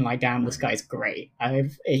anything and been like, damn, this guy's great.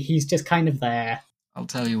 He's just kind of there. I'll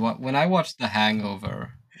tell you what, when I watched The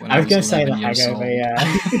Hangover when I was going to say 11 The years Hangover, old,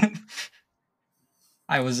 yeah.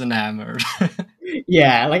 I was enamored.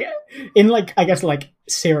 Yeah, like in like I guess like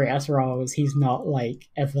serious roles, he's not like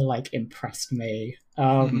ever like impressed me.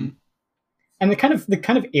 And the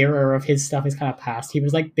kind of era of his stuff is kind of past. He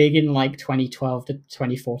was like big in like 2012 to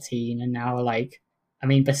 2014, and now like I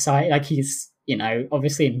mean, beside like he's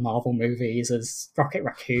obviously in Marvel movies as Rocket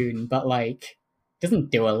Raccoon, but like doesn't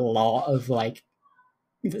do a lot of like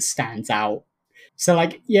that stands out. So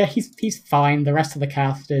like yeah, he's fine. The rest of the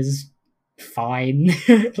cast is fine.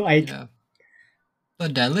 Like yeah. The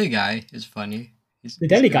deli guy is funny. The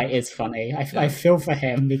deli guy is funny. I feel for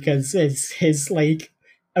him because his like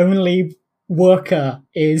only worker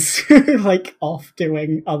is like off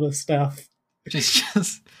doing other stuff. She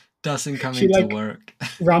just doesn't come into work.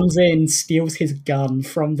 Runs in, steals his gun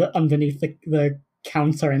from the underneath the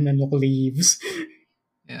counter, and then leaves.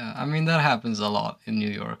 Yeah, I mean that happens a lot in New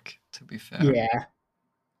York. To be fair. Yeah.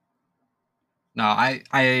 No, I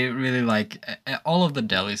really like all of the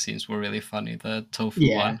deli scenes were really funny. The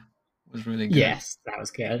tofu one was really good. Yes, that was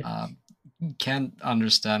good. Can't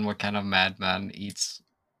understand what kind of madman eats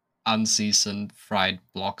unseasoned fried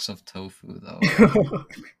blocks of tofu though.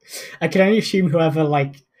 I can only assume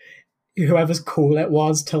whoever's call it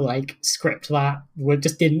was to like script that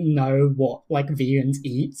just didn't know what like vegans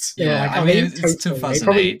eat. Yeah, like, I mean it's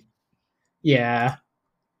 2008. Yeah.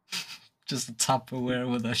 Just a Tupperware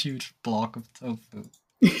with a huge block of tofu.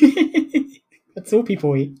 That's all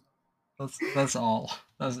people eat. That's all.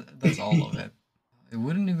 That's all of it. It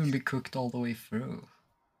wouldn't even be cooked all the way through.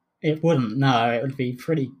 It wouldn't. No, it would be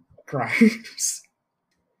pretty gross.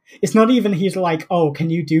 It's not even he's like, oh, can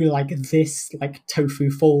you do like this like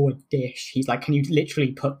tofu forward dish? He's like, can you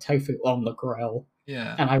literally put tofu on the grill?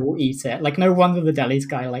 Yeah. And I will eat it. Like, no wonder the deli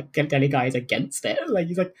guy is against it. Like,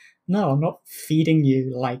 he's like, no, I'm not feeding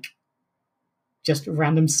you like just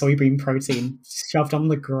random soybean protein shoved on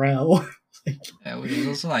the grill. Yeah, which is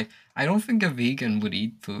also like, I don't think a vegan would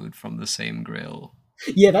eat food from the same grill.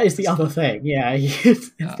 Yeah, that is the other thing. Yeah, it's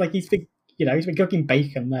like he's been cooking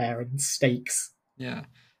bacon there and steaks. Yeah,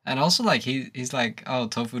 and also like he's like, oh,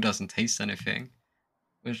 tofu doesn't taste anything,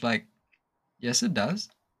 which like, yes, it does.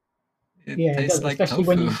 It tastes like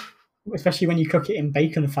tofu. Especially when you cook it in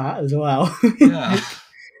bacon fat as well. Yeah.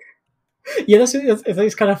 Yeah,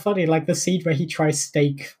 that's kind of funny. Like the scene where he tries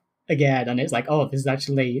steak again, and it's like, oh, this is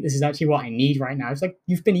actually what I need right now. It's like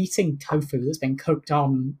you've been eating tofu that's been cooked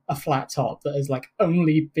on a flat top that has like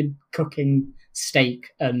only been cooking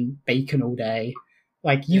steak and bacon all day.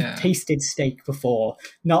 Like you've tasted steak before,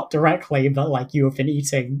 not directly, but like you have been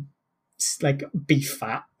eating like beef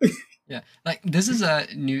fat. Yeah, like this is a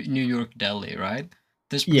New York deli, right?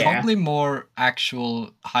 There's probably more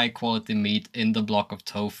actual high quality meat in the block of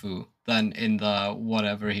tofu than in the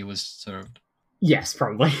whatever he was served. Yes,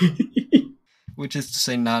 probably. Which is to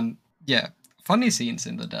say none. Yeah, funny scenes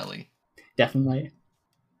in the deli. Definitely.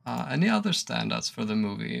 Any other standouts for the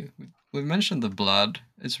movie? We mentioned the blood.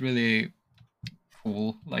 It's really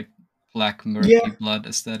cool, like black murky blood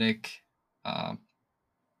aesthetic.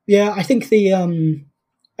 Yeah, I think the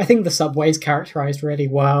subway is characterized really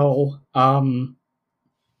well.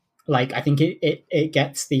 Like I think it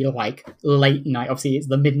gets the like late night. Obviously, it's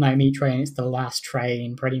the midnight meat train. It's the last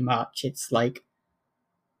train, pretty much. It's like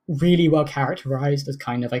really well characterized as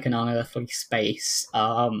kind of like an unearthly space.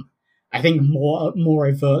 I think more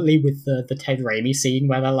overtly with the Ted Raimi scene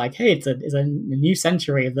where they're like, "Hey, it's a new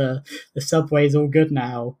century. The subway is all good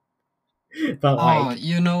now." But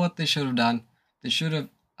you know what they should have done? They should have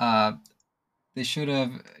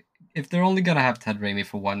if they're only gonna have Ted Raimi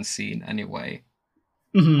for one scene anyway,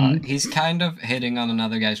 Mhm. he's kind of hitting on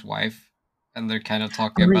another guy's wife, and they're kind of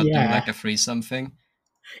talking about doing Yeah, like a threesome thing.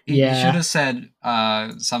 He should yeah. have said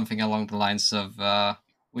something along the lines of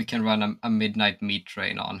we can run a midnight meat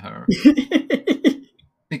train on her,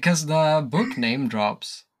 because the book name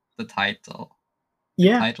drops the title. The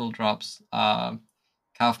Yeah, title drops.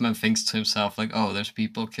 Kaufman thinks to himself like, "Oh, there's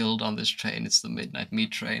people killed on this train. It's the midnight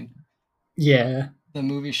meat train." yeah. The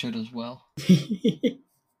movie should as well.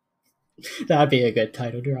 That'd be a good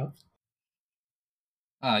title drop.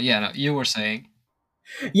 Yeah, no, you were saying.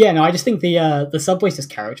 Yeah, no, I just think the subway's just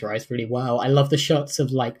characterized really well. I love the shots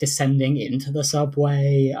of like descending into the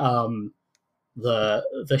subway.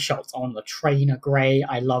 The shots on the train are great.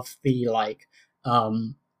 I love the like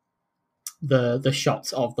um the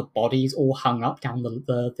shots of the bodies all hung up down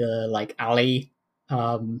the like alley,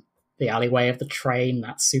 um the alleyway of the train.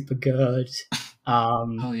 That's super good.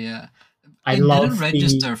 Oh yeah, I it didn't love the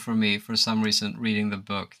register for me for some reason reading the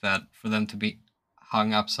book that for them to be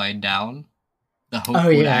hung upside down, the oh hook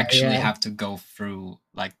would yeah, actually yeah. have to go through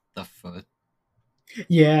like the foot.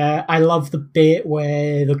 Yeah, I love the bit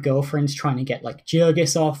where the girlfriend's trying to get like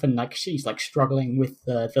Jurgis off, and like she's like struggling with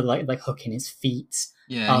the like hook in his feet.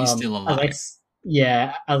 Yeah, he's still I like, alive.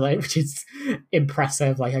 yeah, I like, which is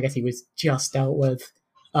impressive. Like, I guess he was just dealt with.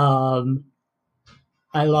 Um,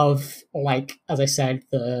 I love, like, as I said,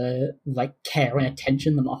 the like care and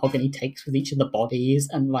attention that Mahogany takes with each of the bodies,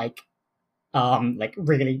 and like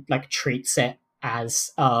really like treats it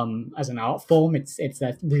as an art form. It's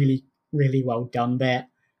a really well done bit.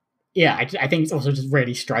 Yeah, I think it's also just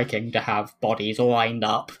really striking to have bodies lined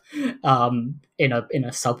up in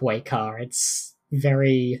a subway car. It's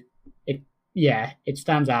very it yeah, it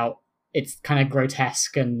stands out. It's kind of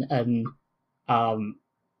grotesque and um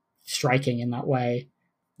striking in that way.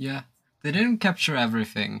 Yeah, they didn't capture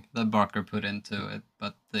everything that Barker put into it,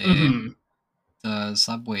 but Hmm. the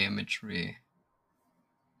subway imagery,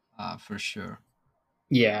 for sure.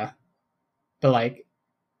 Yeah, but like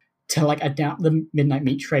to like adapt the Midnight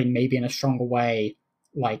Meat Train maybe in a stronger way,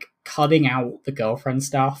 like cutting out the girlfriend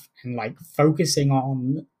stuff and like focusing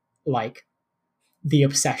on like the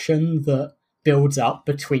obsession that builds up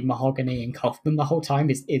between Mahogany and Kaufman the whole time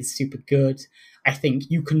is super good. I think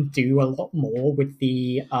you can do a lot more with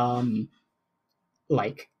the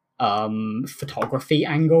like photography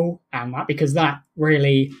angle and that, because that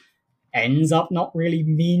really ends up not really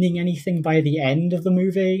meaning anything by the end of the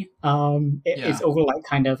movie. It's Yeah, all like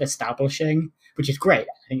kind of establishing, which is great.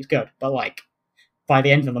 I think it's good, but like by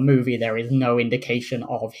the end of the movie, there is no indication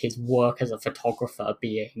of his work as a photographer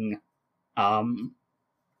being um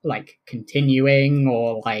like continuing,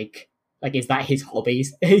 or like is that his hobby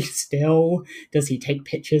still? Does he take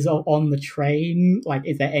pictures on the train? Like,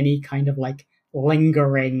 is there any kind of like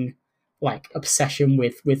lingering like obsession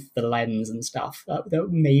with the lens and stuff that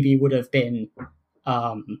maybe would have been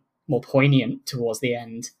more poignant towards the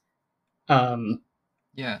end? um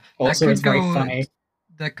yeah, Also, it's very funny.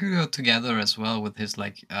 that could go together as well with his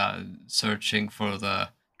like searching for the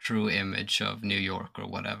true image of New York or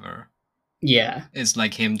whatever. Yeah, It's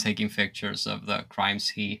like him taking pictures of the crimes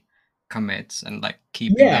he commits and like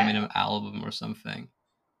keeping them yeah, in an album or something.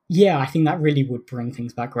 yeah, I think that really would bring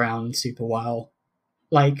things back around super well.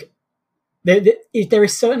 Like, there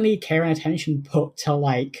is certainly care and attention put to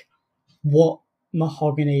like what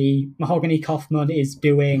Mahogany Kaufman is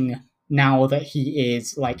doing now that he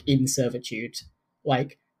is like in servitude.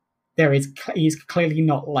 Like, he's clearly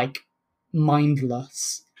not like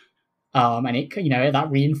mindless, and it, that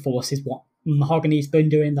reinforces what Mahogany's been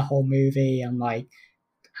doing the whole movie, and like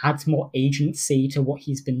adds more agency to what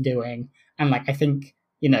he's been doing. And like, I think,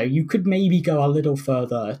 you could maybe go a little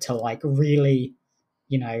further to like really,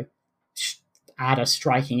 you know add a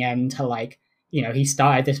striking end to like, he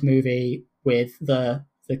started this movie with the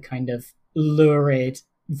kind of lurid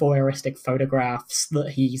voyeuristic photographs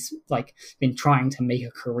that he's like been trying to make a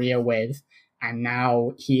career with, and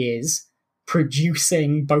now he is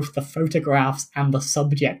producing both the photographs and the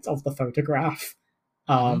subject of the photograph.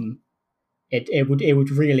 Hmm. um it would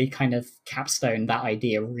really kind of capstone that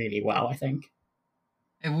idea really well, I think.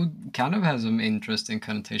 It would kind of have some interesting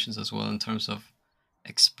connotations as well in terms of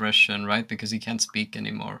expression, right? Because he can't speak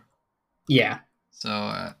anymore. Yeah,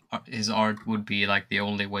 So his art would be like the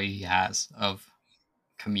only way he has of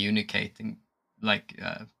communicating, like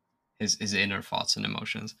his inner thoughts and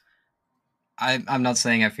emotions. I'm not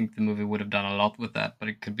saying I think the movie would have done a lot with that, but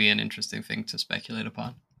it could be an interesting thing to speculate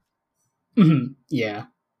upon. yeah.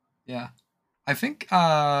 Yeah. I think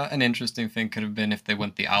an interesting thing could have been if they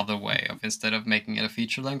went the other way of instead of making it a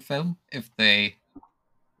feature length film, if they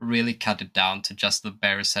really cut it down to just the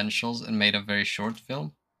bare essentials and made a very short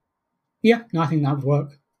film Yeah, no, I think that would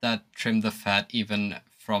work. that trimmed the fat even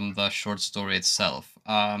from the short story itself.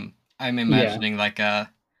 I'm Yeah. imagining like I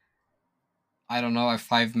don't know, a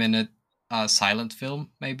 5 minute silent film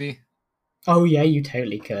maybe Oh yeah, you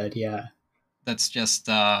totally could. Yeah. that's just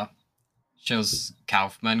shows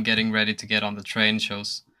Kaufman getting ready to get on the train,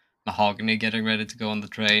 shows Mahogany getting ready to go on the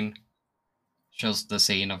train, shows the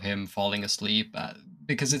scene of him falling asleep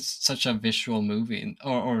because it's such a visual movie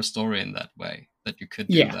or a story in that way that you could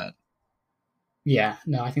do Yeah. that. Yeah.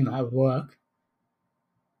 No, I think that would work.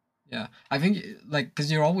 Yeah, I think like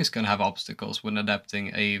because you're always going to have obstacles when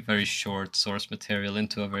adapting a very short source material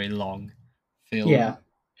into a very long film. Yeah.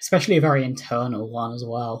 Especially a very internal one as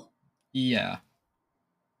well. Yeah,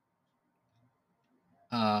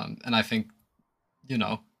 and I think you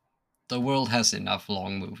know the world has enough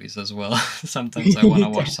long movies as well. Sometimes I want to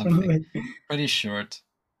watch something Definitely. pretty short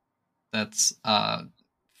that's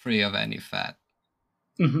free of any fat.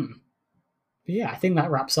 Hmm. But yeah, I think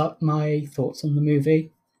that wraps up my thoughts on the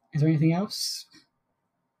movie. Is there anything else?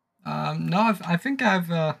 No, I think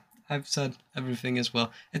I've said everything as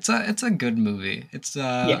well. It's a good movie.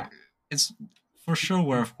 Yeah. It's for sure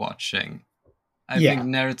worth watching. I think Yeah.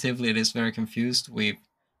 narratively it is very confused. We've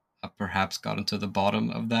perhaps gotten to the bottom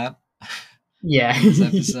of that Yeah. in this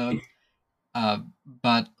episode.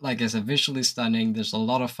 But like I said, visually stunning. There's a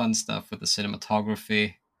lot of fun stuff with the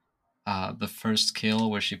cinematography. The first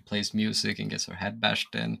kill where she plays music and gets her head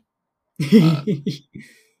bashed in. Uh,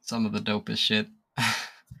 some of the dopest shit.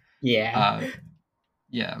 Yeah. uh,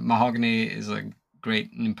 yeah, Mahogany is a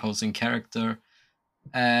great and imposing character.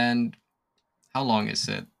 And how long is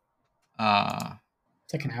it? Uh,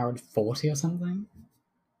 It's like an hour and 40 or something.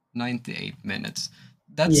 98 minutes.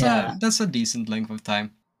 Yeah. That's a decent length of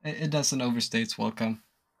time. It doesn't overstay its welcome.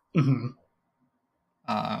 Hmm.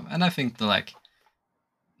 And I think the like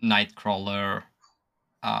Nightcrawler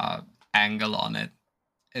angle on it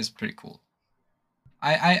is pretty cool.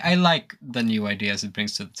 I like the new ideas it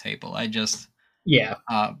brings to the table. I just Yeah.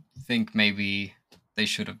 think maybe they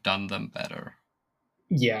should have done them better.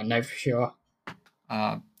 Yeah, no, for sure.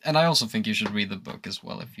 And I also think you should read the book as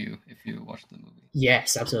well if you watch the movie.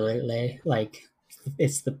 Yes, absolutely. Like,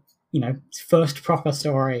 it's the, first proper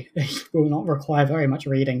story. It will not require very much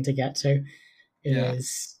reading to get to. It Yeah.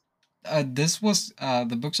 is. This was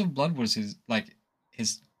the Books of Blood was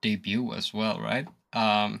his debut as well, right?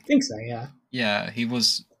 I think so, yeah. Yeah, he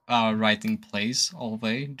was writing plays all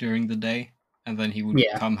day during the day, and then he would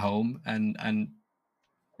Yeah. come home and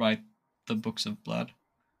write the Books of Blood.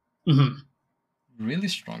 Hmm. Really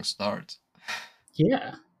strong start.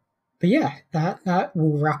 Yeah. But yeah, that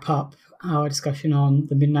will wrap up our discussion on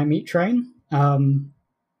the Midnight Meat Train.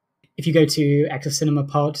 If you go to Access Cinema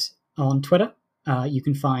Pod on Twitter, you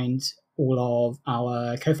can find all of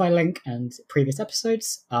our Ko-Fi link and previous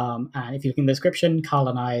episodes. And if you look in the description, Carl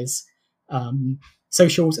and I's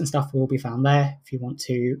socials and stuff will be found there if you want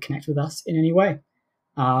to connect with us in any way.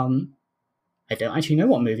 I don't actually know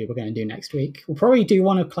what movie we're going to do next week. We'll probably do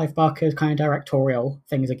one of Clive Barker's kind of directorial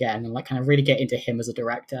things again and like kind of really get into him as a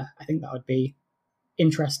director. I think that would be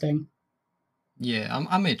interesting. Yeah,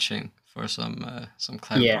 I'm itching for some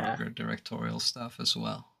Clive Yeah. Barker directorial stuff as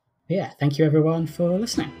well. Yeah, thank you everyone for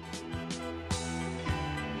listening.